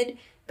good,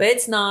 but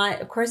it's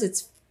not. Of course,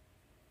 it's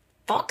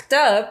fucked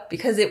up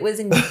because it was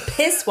in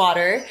piss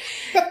water,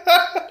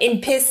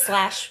 in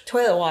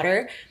piss/toilet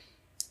water.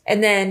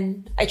 And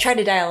then I try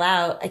to dial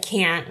out. I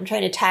can't. I'm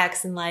trying to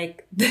text and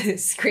like the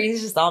screen's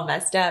just all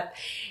messed up.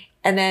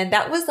 And then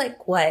that was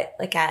like what?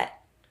 Like at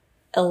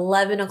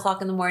 11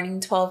 o'clock in the morning,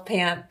 12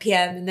 p.m.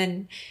 And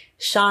then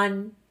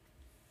Sean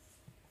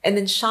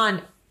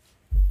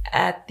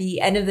at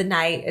the end of the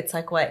night, it's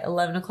like what,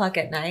 11 o'clock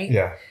at night?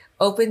 Yeah.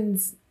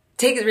 Removes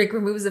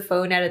the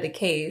phone out of the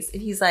case.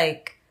 And he's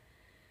like,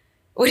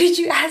 what did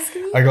you ask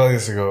me? I got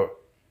this to go.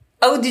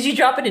 Oh, did you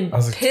drop it in I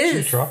was like, piss?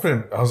 did you drop it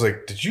in? I was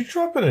like, did you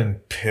drop it in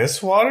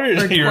piss water? or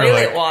And you were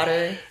toilet like,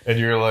 water? and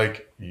you're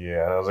like,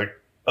 yeah. And I was like,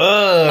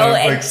 and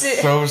like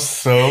so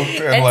soaked.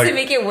 And, And like, to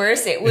make it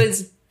worse, it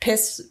was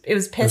piss. It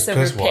was piss over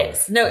piss water.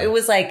 piss. No, it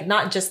was like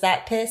not just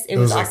that piss. It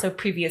was like also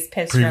previous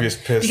piss. previous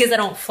piss. Because I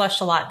don't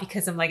flush a lot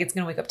because I'm like, it's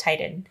going to wake up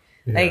Titan.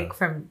 Yeah. Like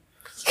from,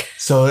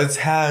 so it's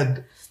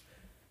had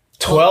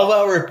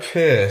 12-hour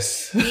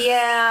piss.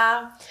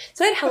 yeah.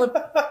 So I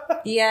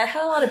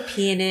had a lot of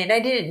pee in it and I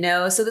didn't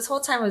know. So this whole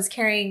time I was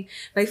carrying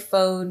my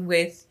phone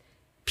with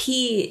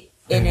pee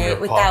in In your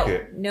it without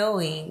pocket.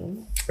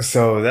 knowing.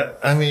 So that,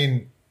 I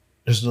mean,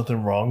 there's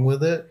nothing wrong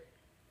with it.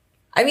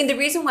 I mean, the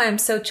reason why I'm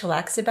so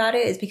chillaxed about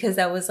it is because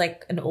that was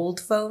like an old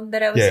phone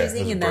that I was Yeah, it using.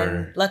 was a And then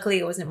burner. luckily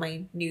it wasn't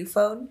my new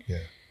phone. Yeah.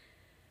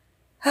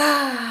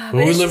 But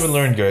Well, we it's live just- and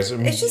learn, guys. I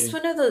mean, It's just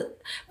one of the,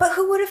 but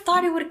who would have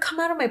thought it would come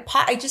out of my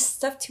pot? I just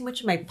stuffed too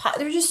much in my pot.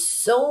 There's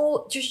just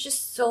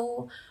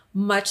so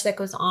much that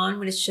goes on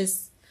when it's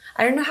just,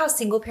 I don't know how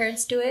single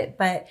parents do it,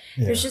 but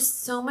there's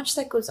just so much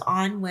that goes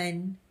on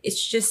when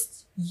it's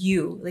just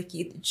you, like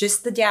you,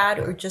 just the dad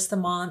or just the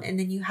mom. And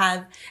then you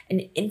have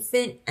an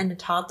infant and a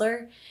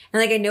toddler.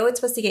 And like, I know it's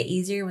supposed to get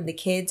easier when the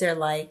kids are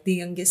like the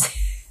youngest,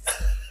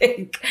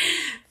 like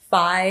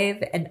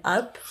 5 and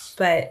up,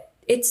 but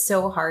it's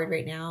so hard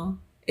right now.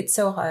 It's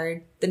so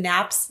hard. The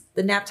nap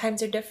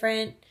times are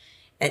different.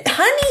 And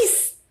honey,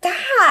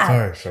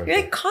 stop. Sorry. You're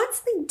like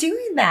constantly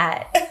doing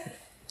that.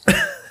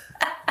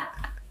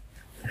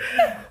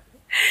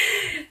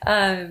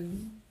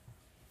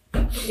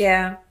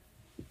 Yeah.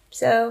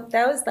 So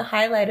that was the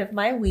highlight of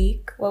my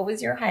week. What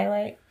was your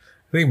highlight?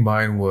 I think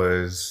mine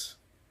was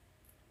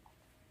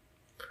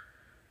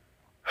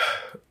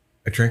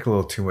I drank a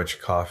little too much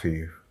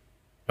coffee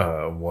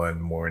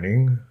one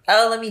morning.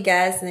 Oh, let me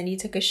guess. And then you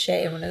took a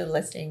shit in one of the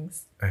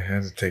listings. I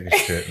had to take a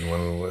shit in one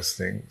of the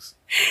listings.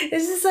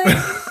 This is like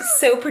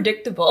so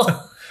predictable.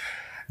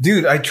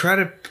 Dude, I try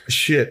to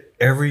shit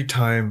every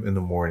time in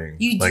the morning.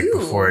 You like do.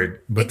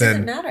 Before but It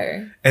then doesn't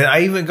matter. and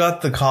I even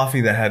got the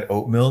coffee that had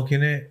oat milk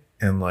in it,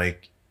 and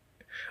like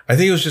I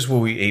think it was just what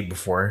we ate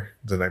before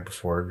the night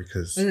before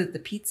because Was it the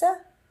pizza?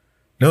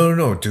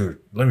 no, dude.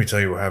 Let me tell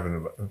you what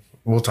happened.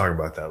 We'll talk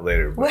about that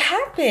later. But, What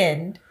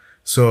happened?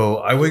 so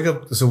I wake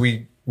up. So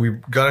we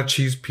got a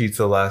cheese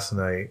pizza last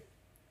night,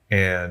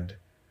 and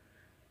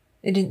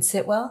It didn't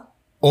sit well?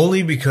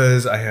 only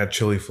because I had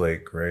chili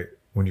flake. Right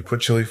when you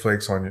put chili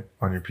flakes on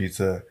your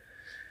pizza, it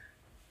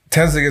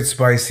tends to get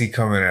spicy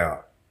coming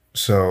out.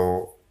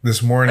 So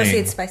this Oh, morning so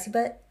it's spicy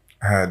butt?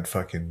 I had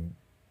fucking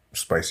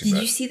spicy. Did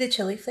bread. you see the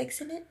chili flakes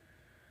in it?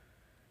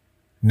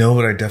 No,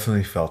 but I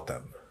definitely felt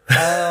them.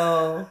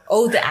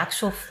 Oh, the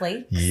actual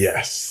flake?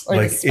 Yes. Or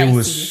the like it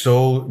was spicy?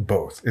 so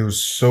both. It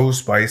was so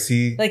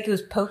spicy. Like it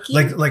was pokey?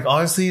 Like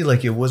honestly,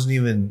 like it wasn't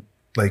even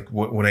like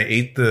when I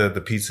ate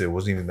the pizza, it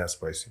wasn't even that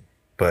spicy.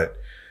 But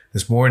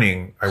This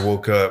morning, I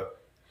woke up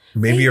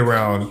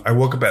I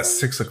woke up at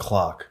 6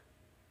 o'clock.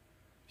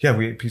 Yeah,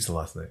 we ate pizza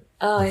last night.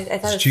 Oh, I thought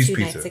it was cheese 2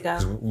 pizza. nights ago.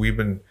 'Cause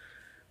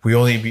we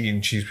only be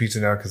eating cheese pizza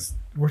now because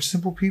we're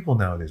simple people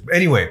nowadays. But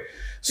anyway,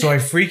 so I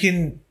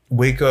freaking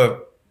wake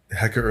up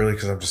hecka early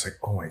because I'm just like,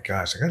 oh my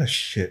gosh, I got to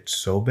shit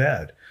so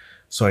bad.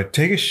 So I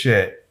take a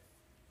shit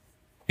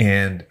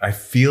and I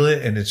feel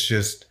it, and it's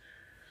just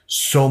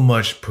so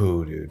much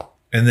poo, dude.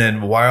 And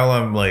then while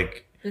I'm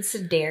looking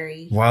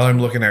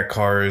at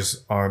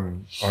cars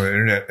on the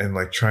internet and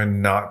like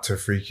trying not to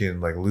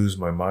freaking like lose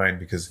my mind,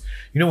 because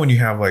you know when you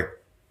have like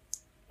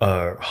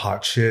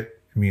hot shit,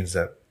 it means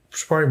that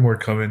there's probably more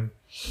coming.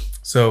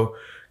 So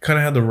kind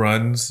of had the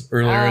runs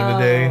earlier in the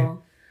day.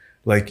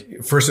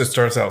 Like first it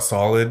starts out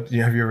solid.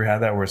 Have you ever had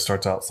that where it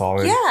starts out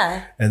solid?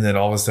 Yeah. And then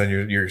all of a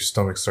sudden your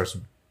stomach starts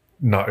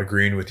not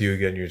agreeing with you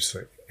again. You're just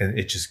like, and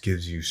it just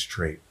gives you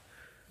straight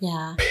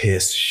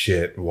piss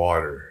shit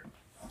water.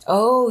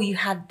 Oh, you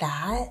had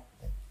that?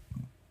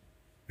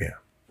 Yeah.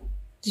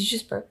 Did you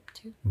just burp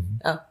too? Mm-hmm.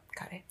 Oh,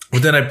 got it.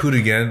 But then I pooed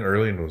again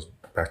early and it was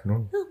back to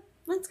normal. Oh,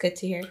 that's good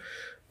to hear.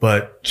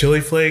 But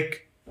chili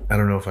flake, I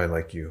don't know if I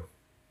like you.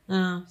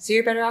 Oh, so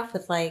you're better off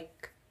with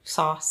like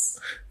sauce.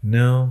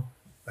 No,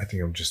 I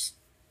think I'm just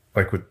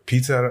like with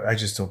pizza. I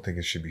just don't think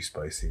it should be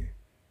spicy.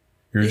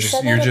 You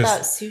said that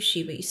about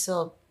sushi, but you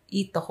still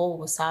eat the whole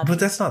wasabi. But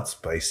that's not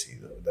spicy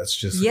though. That's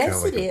just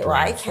yes, like it is. Well,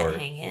 I can't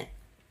hang it.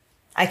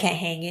 I can't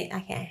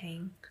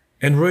hang.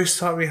 And Royce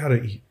taught me how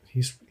to eat.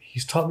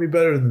 He's taught me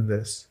better than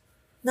this.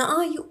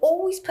 Nuh-uh, you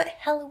always put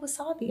hella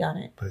wasabi on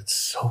it. But it's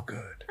so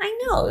good. I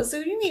know. So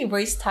what do you mean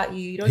Royce taught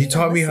you? You don't He even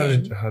taught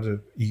listen. me how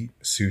to eat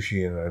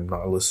sushi, and I'm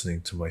not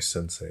listening to my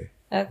sensei.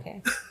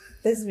 Okay.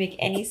 Doesn't make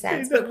any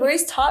sense. But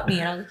Royce taught me,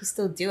 and I was like, you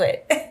still do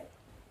it.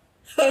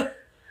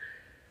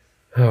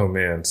 Oh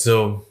man.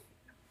 So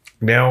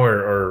now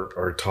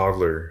our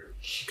toddler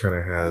kind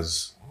of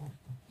has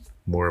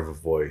more of a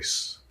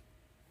voice.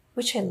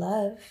 Which I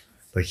love.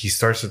 Like he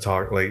starts to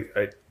talk like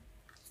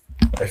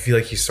I feel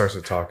like he starts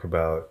to talk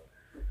about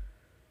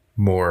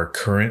more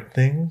current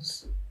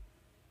things.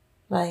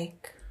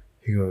 Like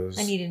he goes,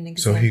 I need an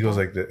example. So he goes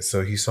like this.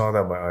 So he saw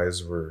that my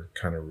eyes were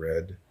kind of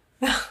red.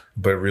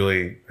 But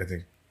really, I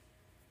think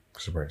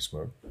because I'm wearing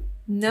smoke.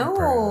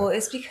 No,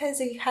 it's because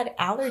you had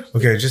allergies.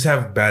 Okay, I just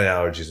have bad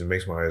allergies. It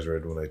makes my eyes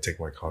red when I take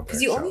my contacts.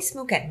 Because you only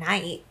smoke at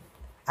night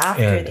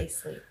after they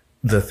sleep.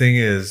 The thing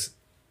is,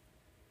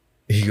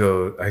 he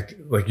goes,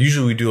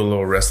 usually we do a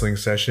little wrestling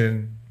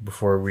session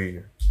before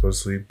we go to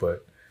sleep,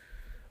 but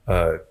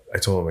I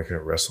told him I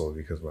couldn't wrestle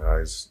because my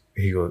eyes.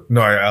 He goes,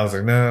 no, I was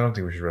like, no, I don't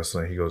think we should wrestle.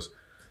 And he goes,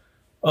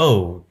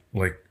 oh,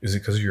 like, is it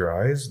because of your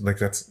eyes? Like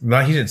that's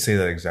not. He didn't say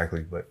that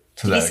exactly, but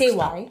did he say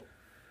why?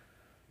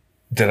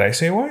 Did I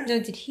say why? No,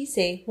 did he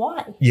say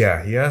why?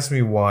 Yeah, he asked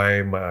me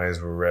why my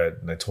eyes were red,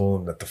 and I told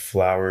him that the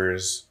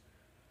flowers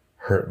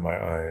hurt my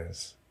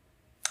eyes.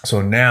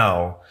 So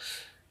now,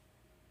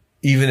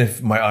 even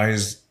if my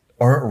eyes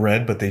aren't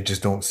red, but they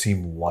just don't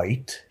seem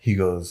white, he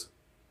goes,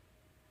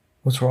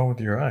 what's wrong with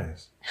your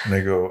eyes? And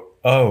I go,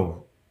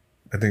 oh,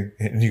 I think,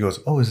 and he goes,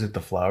 oh, is it the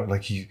flower?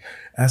 Like he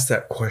asked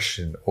that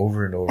question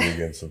over and over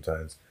again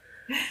sometimes.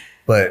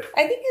 But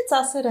I think it's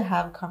also to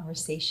have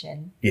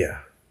conversation. Yeah.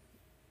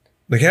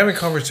 Like having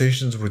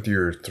conversations with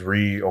your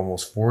 3,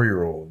 almost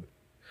 4-year-old,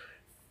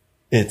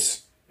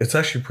 it's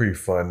actually pretty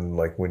fun.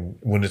 Like when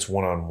it's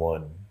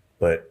one-on-one,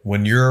 but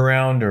when you're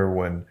around or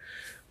when,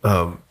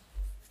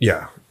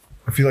 yeah,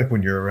 I feel like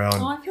when you're around.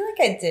 Oh, I feel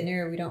like at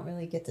dinner we don't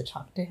really get to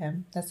talk to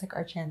him. That's like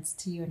our chance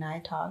to you and I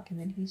talk, and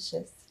then he's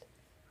just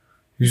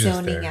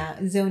zoning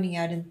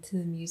out into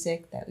the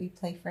music that we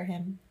play for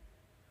him.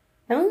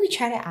 I mean, we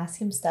try to ask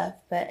him stuff,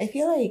 but I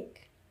feel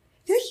like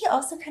he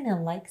also kind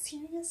of likes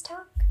hearing us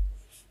talk.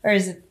 Or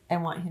is it? I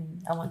want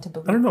to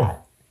believe. I don't know.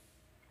 That.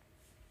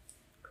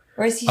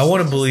 Or is he? I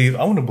want to believe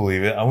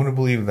it. I want to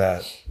believe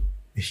that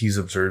he's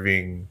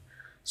observing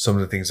some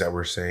of the things that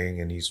we're saying,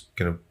 and he's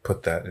gonna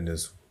put that in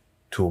his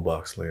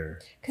toolbox later.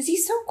 Because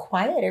he's so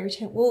quiet every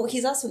time. Well,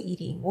 he's also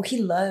eating. Well, he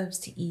loves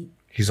to eat.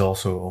 He's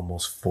also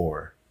almost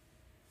 4.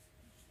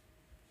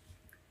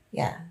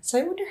 Yeah. So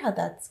I wonder how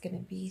that's gonna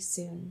be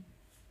soon.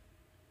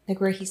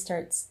 Like where he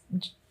starts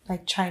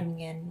like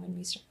chiming in when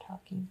we start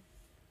talking.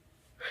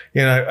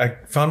 Yeah,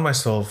 I found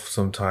myself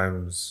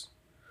sometimes,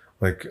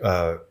 like,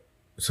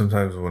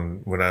 sometimes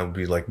when I'll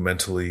be like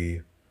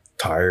mentally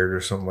tired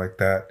or something like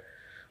that,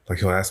 like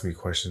he'll ask me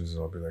questions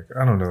and I'll be like,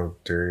 I don't know,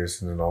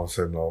 Darius, and then all of a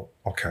sudden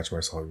I'll catch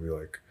myself and be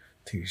like,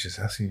 dude, he's just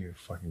asking you a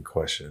fucking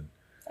question.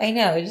 I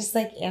know, just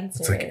like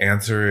answer. It's like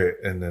answer it,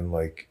 and then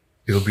like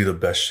it'll be the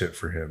best shit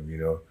for him, you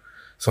know.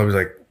 So I'll be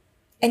like,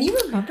 and he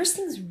remembers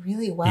things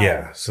really well.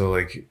 Yeah, so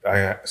like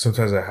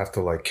sometimes I have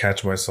to like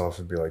catch myself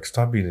and be like,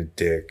 stop being a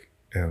dick.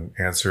 And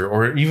answer,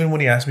 or even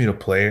when he asks me to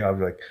play, I'll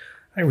be like,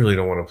 I really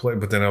don't want to play,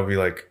 but then I'll be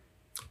like,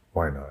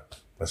 why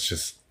not? Let's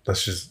just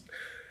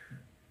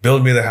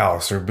build me the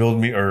house, or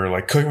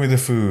like cook me the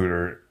food,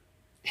 or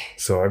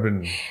so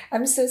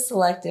I'm so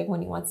selective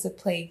when he wants to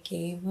play a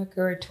game like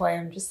or a toy.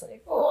 I'm just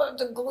like, oh, I have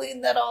to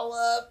clean that all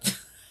up.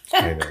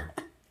 I know.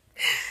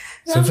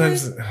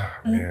 Sometimes, oh,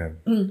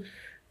 man.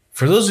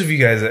 For those of you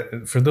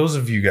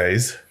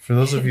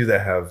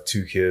that have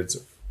two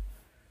kids,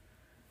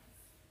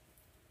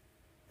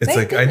 it's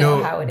like I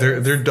know how it they're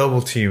is.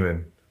 double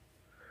teaming.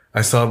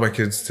 I saw my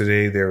kids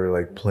today; they were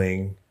like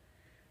playing,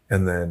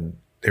 and then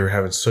they were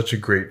having such a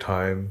great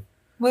time.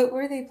 What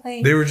were they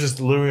playing? They were just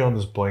literally on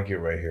this blanket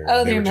right here.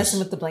 Oh, they were messing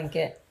with the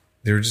blanket.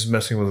 They were just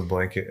messing with the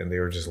blanket, and they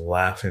were just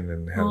laughing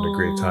and having a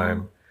great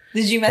time.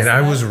 Did you mess? And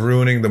I was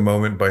ruining the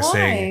moment by Why?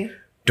 saying,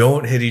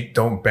 don't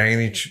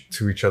bang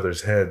to each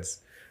other's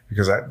heads,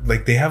 because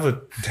they have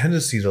a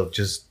tendency to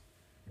just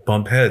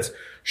bump heads.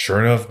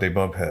 Sure enough, they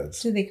bump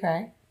heads. Did they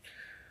cry?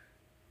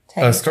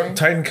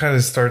 Titan kind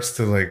of starts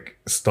to like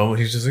stumble.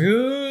 He's just like,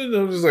 and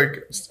I was just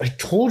like, I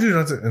told you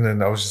not to. And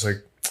then I was just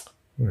like,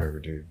 whatever,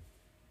 dude.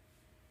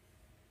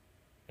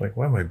 Like,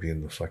 why am I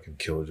being the fucking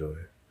killjoy?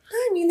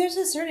 I mean, there's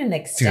a certain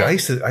extent.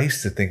 Dude, I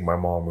used to think my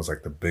mom was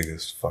like the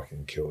biggest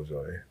fucking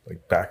killjoy.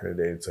 Like back in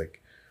the day, it's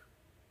like,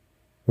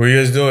 what are you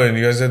guys doing?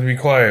 You guys have to be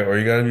quiet, or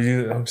you gotta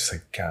be. I'm just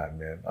like, God,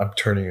 man, I'm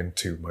turning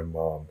into my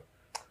mom.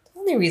 The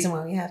only reason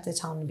why we have to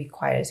tell them to be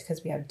quiet is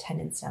because we have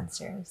tenants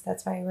downstairs.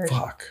 That's why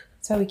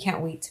That's why we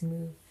can't wait to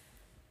move.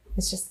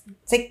 It's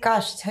like,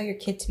 gosh, tell your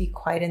kid to be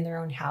quiet in their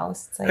own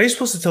house. It's like, how are you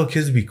supposed to tell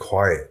kids to be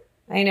quiet?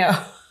 I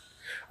know.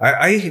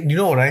 You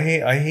know what I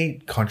hate? I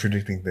hate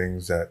contradicting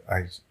things that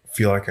I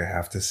feel like I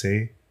have to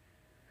say.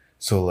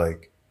 So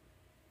like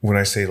when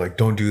I say like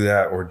don't do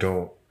that or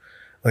don't,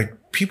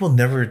 like people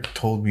never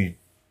told me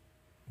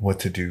what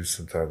to do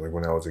sometimes, like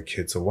when I was a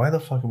kid. So why the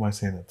fuck am I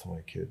saying that to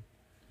my kid?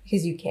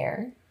 Because you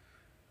care.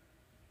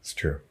 It's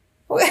true.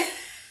 What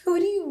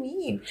do you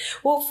mean?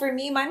 Well, for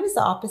me, mine was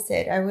the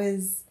opposite. I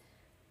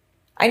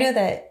know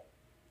that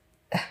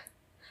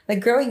like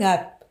growing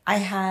up, I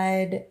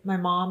had my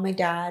mom, my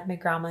dad, my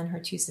grandma, and her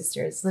two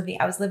sisters living.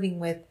 I was living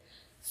with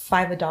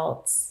 5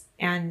 adults,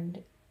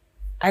 and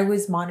I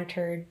was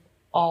monitored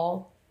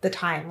all the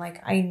time.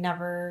 Like I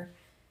never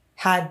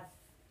had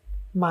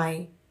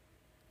my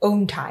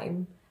own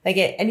time. Like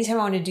anytime I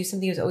wanted to do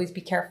something, it was always be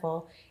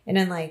careful. And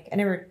then like I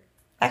never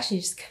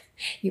actually just.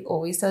 You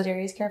always tell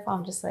Darius careful.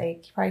 I'm just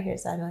like, you probably hear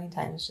it 1 million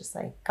times. It's just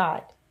like,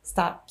 God,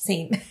 stop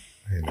saying.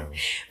 I know.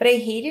 But I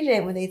hated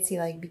it when they'd say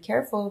like, be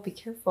careful, be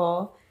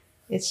careful.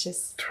 It's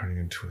just turning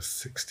into a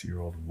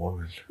 60-year-old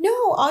woman.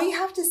 No, all you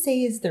have to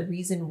say is the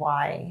reason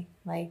why.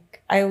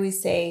 Like I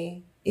always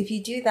say, if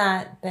you do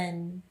that,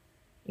 then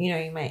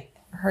you might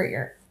hurt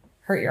your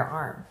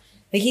arm.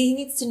 Like he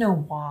needs to know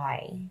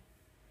why.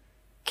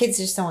 Kids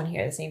just don't want to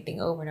hear the same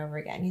thing over and over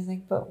again. He's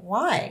like, but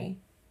why?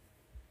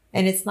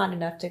 And it's not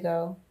enough to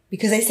go,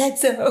 because I said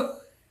so.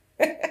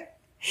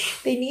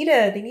 They need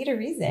a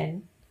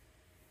reason.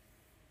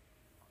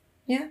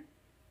 Yeah.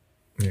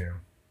 Yeah.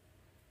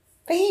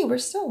 But hey, we're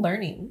still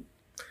learning.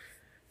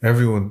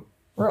 Everyone,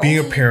 being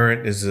a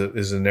parent is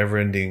a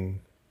never-ending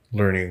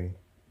learning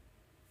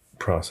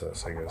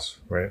process, I guess,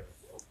 right?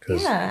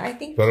 Yeah, I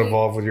think that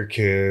evolve with your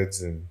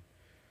kids, and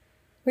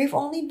we've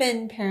only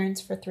been parents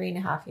for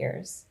 3.5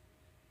 years.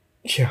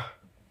 Yeah.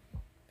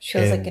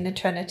 Feels like an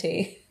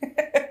eternity.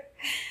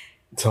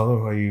 Tell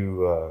them how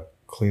you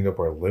cleaned up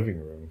our living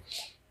room.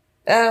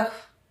 Oh,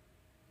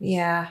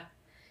 yeah.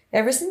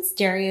 Ever since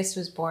Darius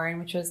was born,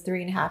 which was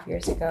 3.5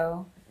 years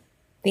ago,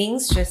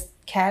 things just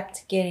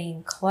kept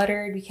getting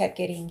cluttered. We kept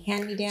getting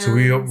hand-me-downs. So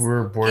we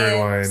were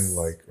borderline gifts.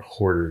 like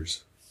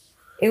hoarders.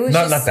 It was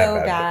not so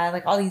bad.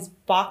 Like all these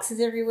boxes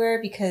everywhere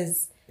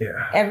because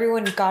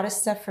everyone got us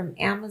stuff from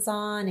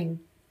Amazon, and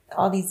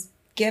all these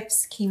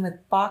gifts came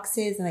with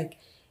boxes, and like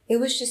it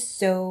was just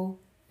so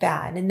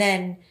bad. And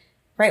then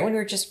right when we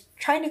were just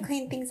trying to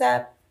clean things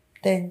up,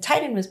 then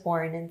Titan was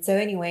born. And so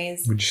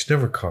anyways, we just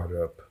never caught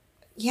up.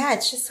 Yeah,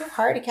 it's just so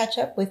hard to catch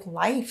up with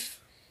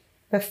life.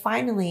 But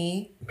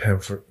finally,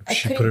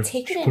 she put her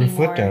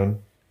foot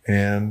down.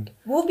 And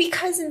well,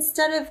 because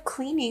instead of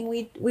cleaning,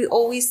 we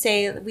always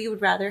say we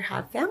would rather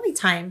have family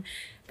time.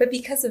 But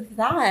because of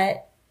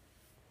that,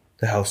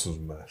 the house was a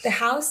mess. The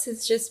house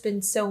has just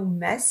been so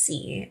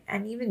messy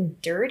and even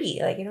dirty.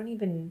 Like I don't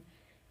even,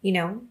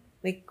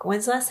 like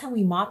when's the last time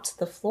we mopped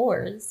the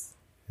floors?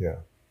 Yeah.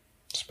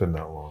 It's been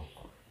that long.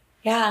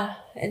 Yeah.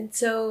 And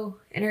so,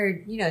 and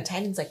her,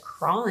 Titan's like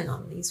crawling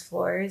on these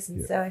floors.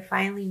 And so I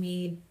finally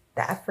made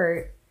the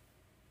effort.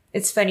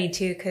 It's funny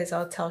too, because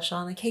I'll tell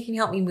Sean, like, hey, can you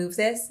help me move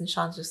this? And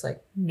Sean's just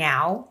like,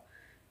 now?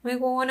 I'm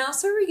like, well, when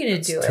else are we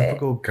going to do it?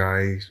 Typical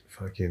guy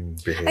fucking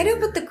behavior. I know,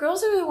 but the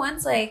girls are the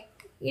ones like,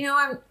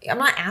 I'm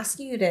not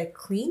asking you to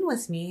clean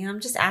with me.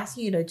 I'm just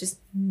asking you to just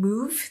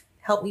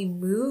help me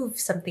move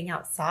something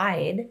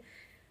outside.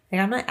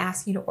 Like, I'm not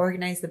asking you to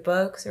organize the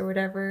books or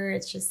whatever.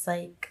 It's just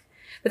like,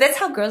 but that's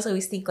how girls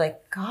always think,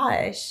 like,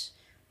 gosh,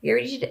 we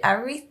already did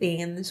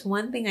everything. And this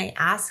one thing I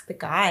asked the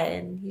guy,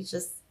 and he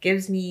just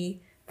gives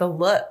me the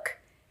look.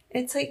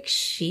 And it's like,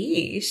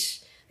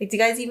 sheesh. Like, do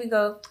guys even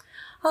go,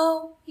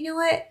 oh, you know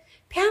what?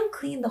 Pam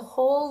cleaned the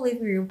whole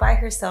living room by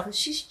herself, and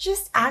she's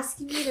just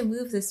asking me to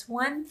move this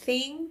one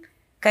thing.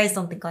 Guys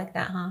don't think like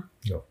that, huh?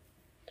 No.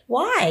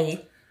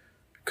 Why?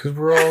 Because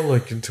we're all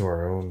like into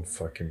our own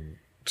fucking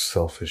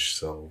selfish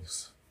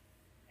selves.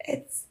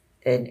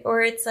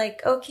 Or it's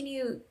like, oh, can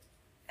you,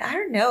 I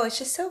don't know. It's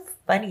just so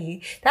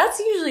funny. That's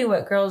usually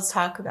what girls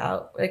talk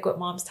about, like what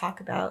moms talk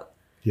about.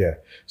 Yeah.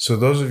 So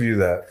those of you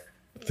that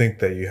think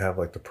that you have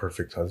like the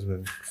perfect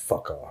husband,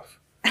 fuck off.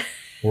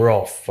 We're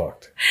all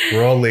fucked.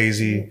 We're all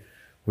lazy.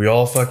 We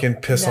all fucking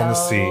piss on the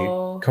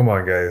seat. Come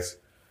on, guys.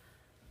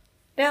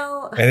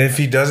 No. And if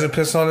he doesn't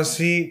piss on the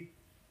seat,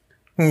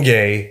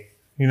 gay.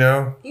 You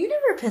know? You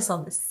never piss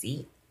on the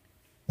seat.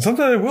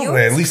 Sometimes I will. You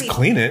I at always least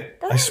clean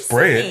it. That's I spray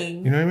what I'm it.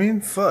 saying. You know what I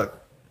mean? Fuck.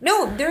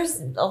 No, there's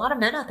a lot of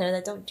men out there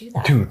that don't do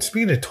that. Dude,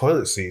 speaking of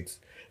toilet seats,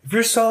 if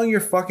you're selling your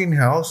fucking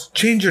house,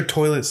 change your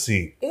toilet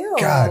seat. Ew.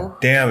 God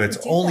damn, it's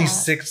Do only that.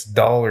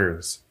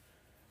 $6.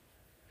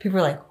 People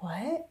are like,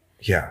 what?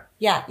 Yeah.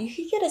 Yeah, you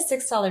could get a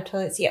 $6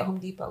 toilet seat at Home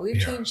Depot. We've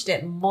changed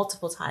it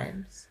multiple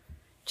times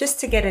just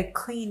to get a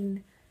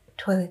clean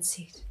toilet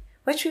seat,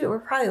 which we're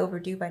probably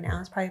overdue by now.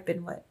 It's probably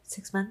been,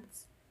 6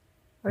 months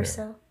or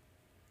so.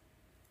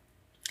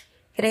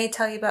 Can I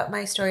tell you about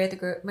my story at the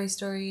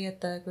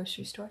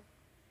grocery store?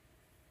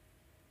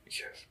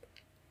 Yes.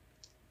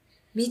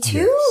 Me too.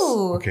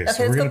 Yes. Okay, so let's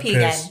we're go gonna pee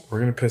piss. again. We're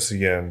gonna piss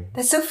again.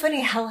 That's so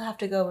funny. I'll have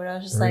to go, but I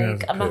was just We're gonna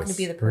like, have I'm not going piss.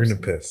 to be the We're person.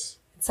 gonna piss.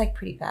 It's like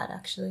pretty bad,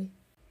 actually.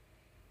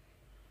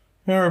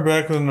 Now we're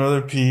back with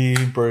another pee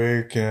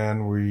break,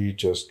 and we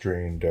just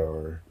drained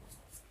our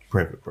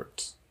private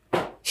parts.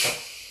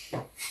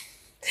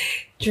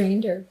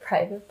 Drained our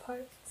private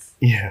parts.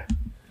 Yeah.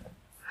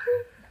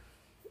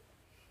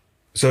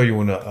 So you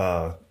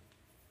wanna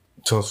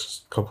tell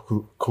us a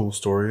couple cool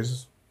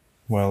stories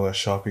while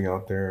shopping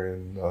out there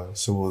in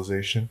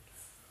civilization?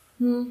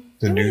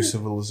 The new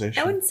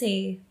civilization? I wouldn't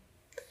say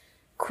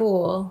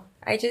cool.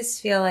 I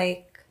just feel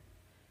like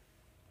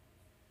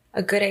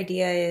a good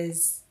idea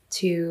is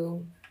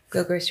to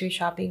go grocery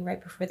shopping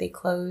right before they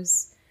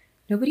close.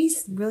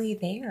 Nobody's really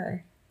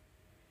there.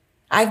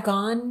 I've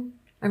gone.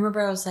 I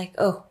remember I was like,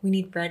 oh, we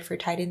need bread for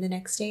Titan the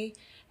next day.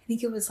 I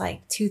think it was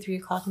like 2-3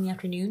 o'clock in the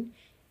afternoon.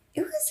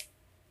 It was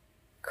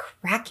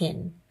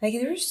cracking. Like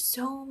there were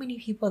so many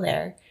people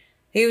there.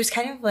 It was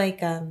kind of like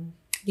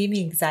gave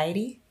me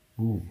anxiety.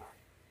 Ooh.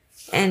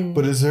 And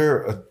But is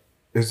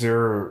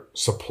there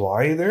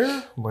supply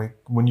there? Like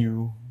when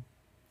you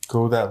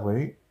go that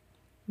late?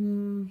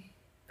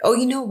 oh,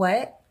 you know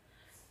what?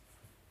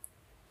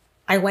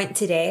 I went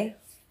today,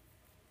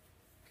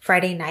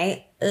 Friday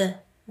night.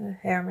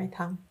 Hair on my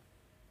tongue.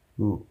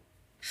 Ooh.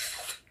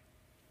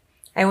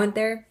 I went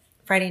there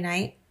Friday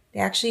night. They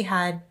actually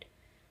had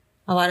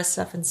a lot of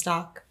stuff in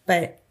stock,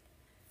 but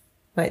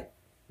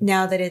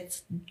now that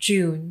it's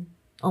June,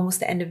 almost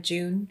the end of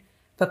June,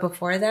 but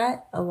before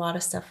that, a lot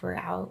of stuff were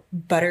out.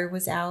 Butter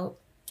was out.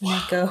 When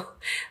I go,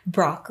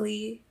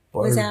 broccoli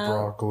was Buttered out.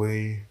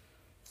 broccoli.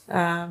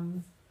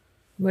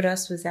 What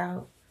else was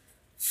out?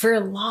 For a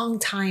long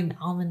time,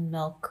 almond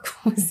milk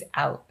was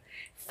out.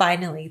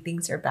 Finally,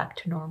 things are back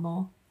to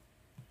normal,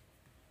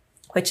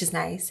 which is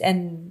nice.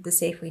 And the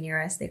Safeway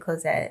near us, they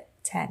close at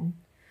 10.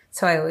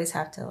 So I always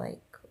have to like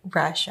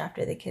rush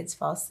after the kids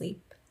fall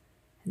asleep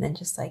and then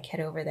just like head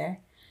over there.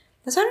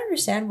 That's why I don't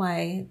understand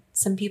why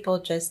some people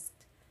just,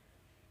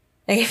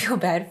 like I feel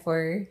bad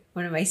for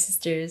one of my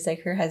sisters.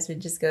 Like her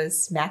husband just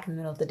goes smack in the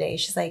middle of the day.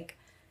 She's like,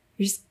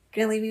 you're just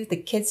going to leave me with the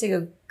kids to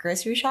go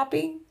grocery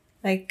shopping?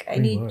 Like, I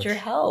Pretty need much. your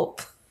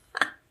help.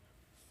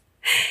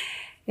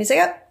 He's like,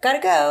 oh, gotta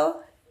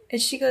go.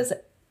 And she goes,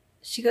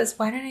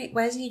 why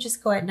doesn't he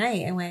just go at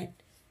night? I went,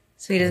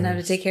 so he doesn't have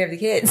to take care of the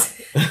kids.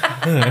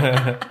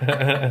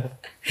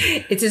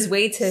 It's his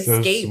way to So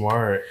escape.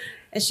 smart.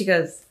 And she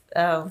goes,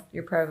 oh,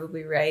 you're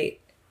probably right.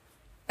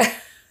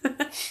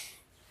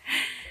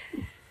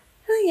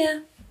 Oh yeah.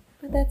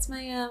 But that's my,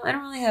 I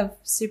don't really have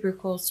super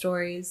cool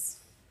stories.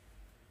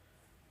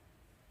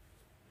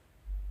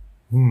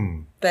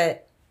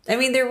 But, I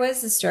mean, there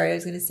was a story I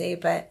was going to say,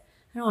 but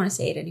I don't want to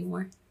say it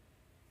anymore.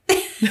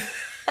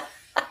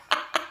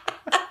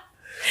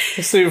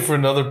 We'll save it for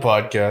another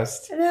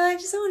podcast. No, I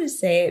just don't want to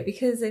say it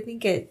because I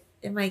think it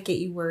might get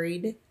you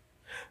worried.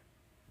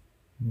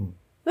 No,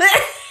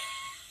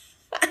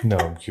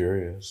 I'm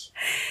curious.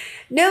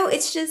 No,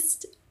 it's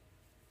just,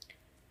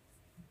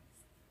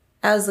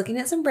 I was looking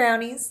at some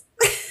brownies.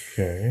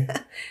 Okay.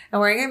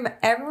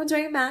 Everyone's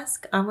wearing a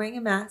mask. I'm wearing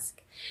a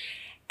mask.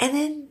 And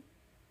then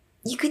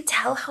you could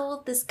tell how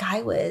old this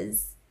guy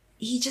was.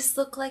 He just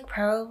looked like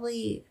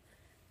probably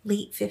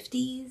late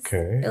 50s,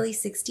 Okay. early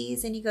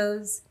 60s. And he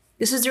goes,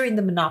 this was during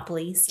the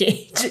Monopoly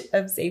stage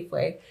of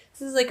Safeway.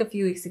 This was like a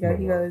few weeks ago.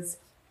 He goes,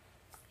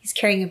 he's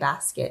carrying a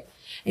basket.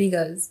 And he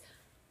goes,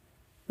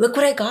 look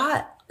what I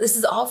got. This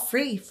is all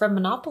free from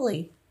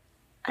Monopoly.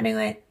 And I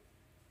went,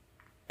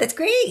 that's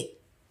great.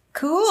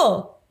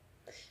 Cool.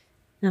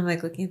 And I'm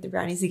like looking at the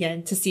brownies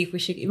again to see if we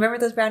should. Remember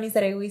those brownies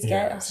that I always get?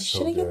 Yeah, I was like, so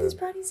should I get these good.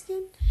 brownies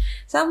again?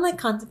 So I'm like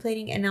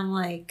contemplating and I'm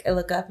like, I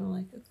look up and I'm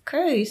like,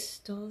 okay, he's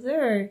still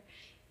there.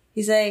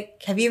 He's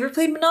like, have you ever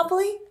played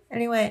Monopoly?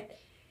 And I went,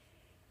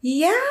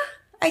 yeah,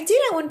 I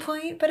did at one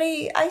point, but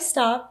I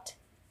stopped.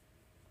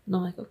 And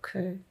I'm like, okay.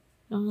 And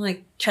I'm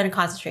like trying to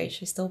concentrate.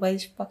 Should I still buy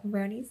these fucking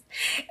brownies?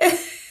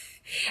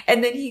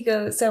 And then he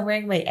goes, so I'm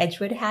wearing my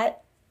Edgewood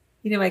hat.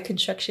 my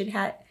construction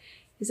hat.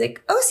 He's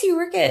like, oh, so you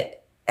work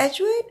at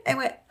Edgewood? I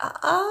went,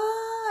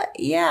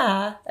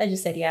 yeah. I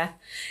just said, yeah.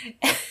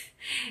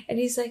 And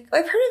he's like, oh,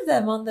 I've heard of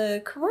them on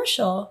the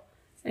commercial.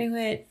 And I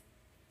went,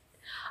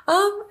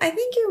 I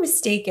think you're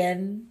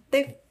mistaken.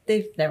 They've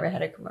never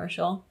had a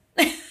commercial.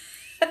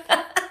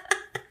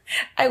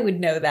 I would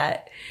know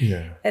that.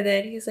 Yeah. And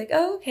then he's like,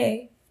 oh,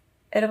 okay.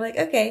 And I'm like,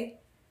 okay.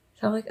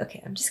 So I'm like,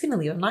 okay, I'm just going to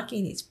leave. I'm not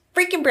getting these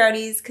freaking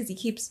brownies because he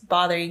keeps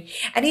bothering.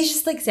 And he's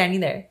just like standing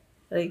there,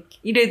 like,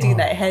 doing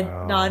that head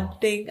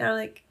nod thing. And I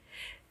was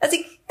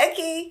like,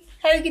 okay,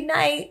 have a good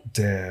night.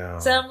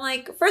 Damn. So I'm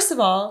like, first of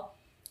all,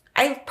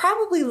 I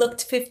probably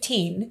looked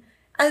 15.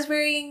 I was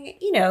wearing,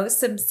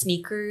 some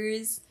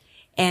sneakers,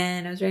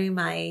 and I was wearing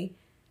my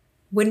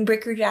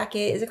windbreaker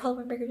jacket. Is it called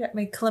windbreaker jacket?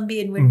 My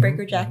Colombian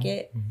windbreaker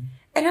jacket. Mm-hmm.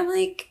 And I'm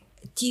like,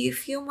 do you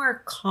feel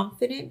more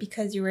confident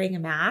because you're wearing a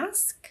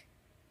mask?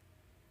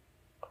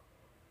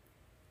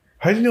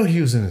 How do you know he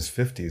was in his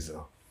 50s,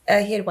 though?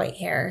 He had white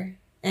hair,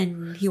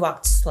 and he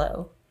walked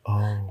slow.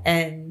 Oh.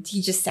 And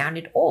he just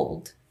sounded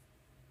old.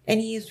 And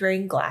he was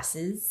wearing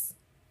glasses.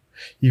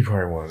 You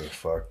probably wanted to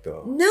fuck,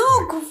 though.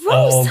 No, gross.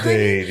 All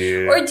day,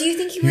 dude. Or do you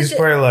think he was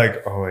probably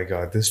like, oh my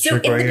God, this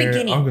chick right here,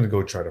 I'm going to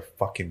go try to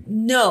fucking...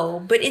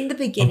 No, but in the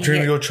beginning... I'm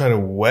trying to go try to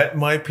wet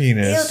my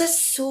penis. Ew,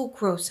 that's so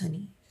gross,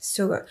 honey.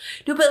 So gross.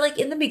 No, but like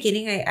in the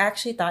beginning, I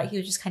actually thought he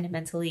was just kind of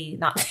mentally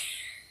not there.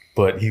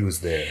 But he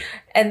was there.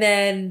 And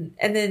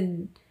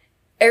then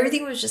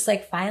everything was just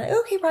like fine. Like,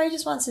 okay, probably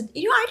just wants to,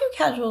 I do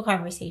casual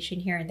conversation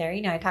here and there.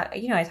 I talk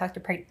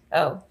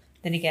to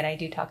then again, I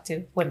do talk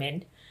to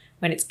women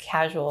when it's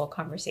casual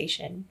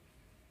conversation.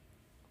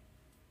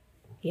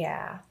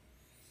 Yeah.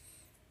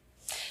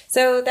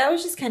 So that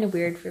was just kind of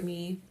weird for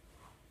me.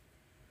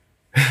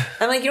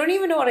 I'm like, you don't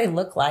even know what I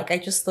look like. I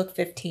just look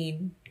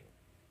 15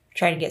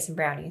 trying to get some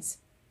brownies.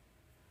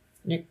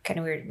 And it kind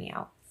of weirded me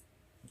out.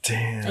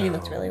 Damn. And he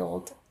looked really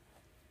old.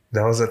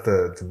 That was at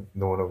the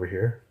one over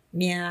here?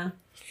 Yeah.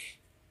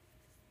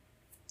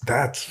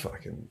 That's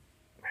fucking,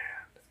 man.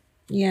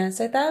 Yeah,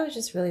 so I thought it was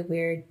just really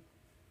weird.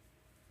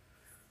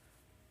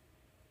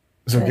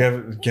 So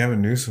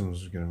Gavin Newsom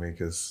was going to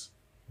make us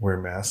wear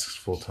masks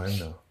full time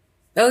now.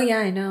 Oh, yeah,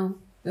 I know.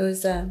 It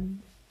was,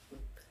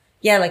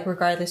 like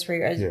regardless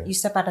where you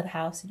step out of the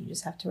house and you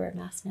just have to wear a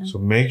mask now. So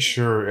make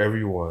sure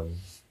everyone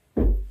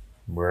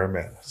wear a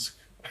mask.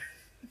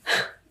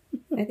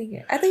 I thought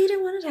you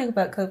didn't want to talk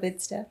about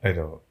COVID stuff. I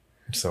don't.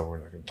 So we're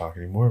not going to talk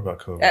anymore about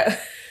COVID.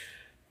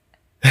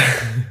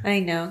 Oh. I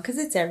know, because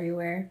it's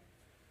everywhere.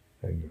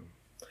 I know.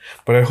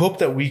 But I hope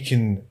that we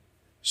can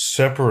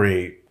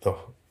separate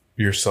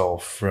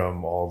yourself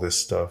from all this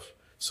stuff.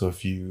 So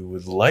if you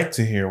would like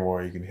to hear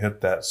more, you can hit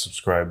that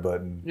subscribe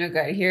button.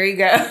 Okay, here we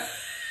go.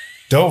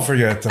 Don't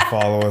forget to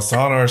follow us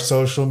on our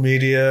social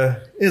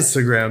media,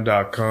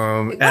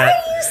 Instagram.com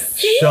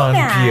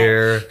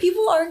 @SeanPierre.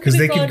 People aren't because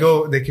they can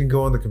go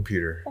on the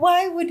computer.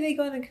 Why would they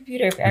go on the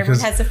computer if everyone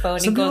has a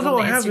phone and goes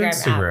on the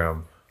Instagram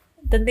app?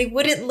 Then they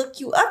wouldn't look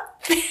you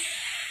up.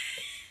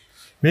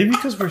 Maybe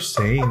because we're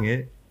saying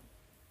it.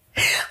 I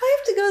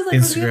have to go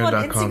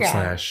Instagram.com/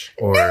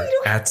 or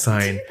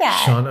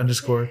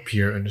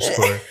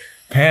 @Sean_Pierre_.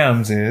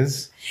 Pam's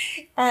is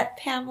at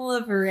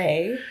Pamela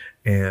Veray.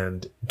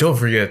 And don't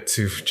forget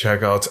to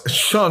check out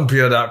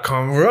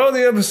SeanPierre.com, where all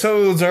the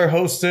episodes are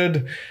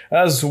hosted,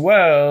 as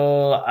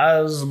well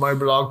as my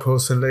blog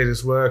posts and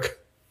latest work.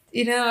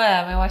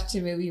 I watched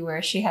a movie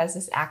where she has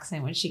this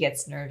accent when she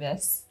gets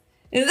nervous.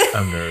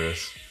 I'm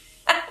nervous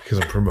because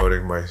I'm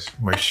promoting my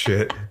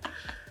shit.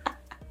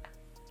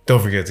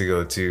 Don't forget to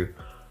go to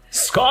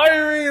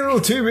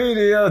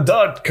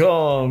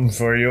SkyRealtyMedia.com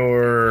for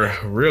your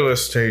real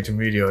estate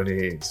media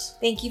needs.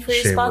 Thank you for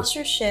your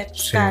sponsorship,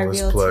 Sky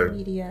Realty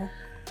Media.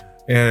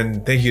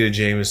 And thank you to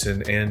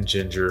Jameson and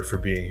Ginger for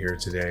being here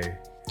today.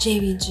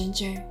 Jamie and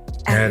Ginger.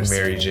 And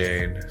Mary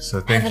Jane. So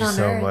thank you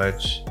so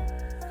much.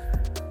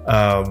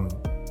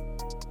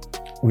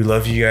 We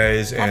love you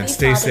guys and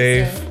stay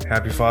safe.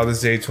 Happy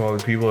Father's Day to all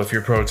the people. If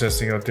you're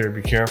protesting out there,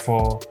 be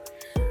careful.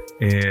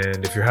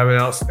 And if you're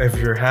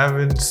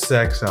having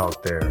sex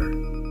out there,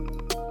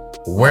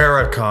 wear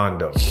a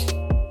condom.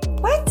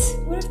 What?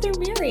 What if they're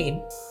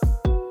married?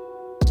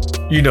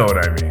 You know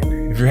what I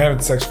mean. If you're having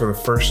sex for the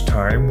first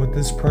time with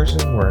this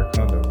person, wear a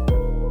condom.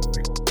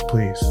 Like,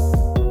 please.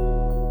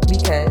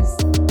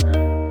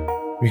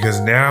 Because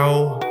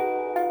now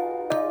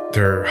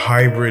there are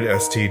hybrid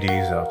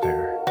STDs out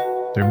there.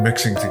 They're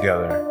mixing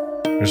together.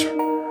 There's.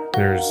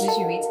 Did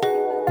you read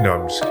something? No,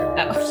 I'm just kidding.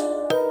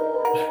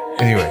 Oh.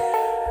 Anyway.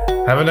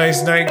 Have a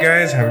nice night,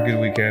 guys. Have a good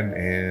weekend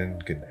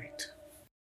and good night.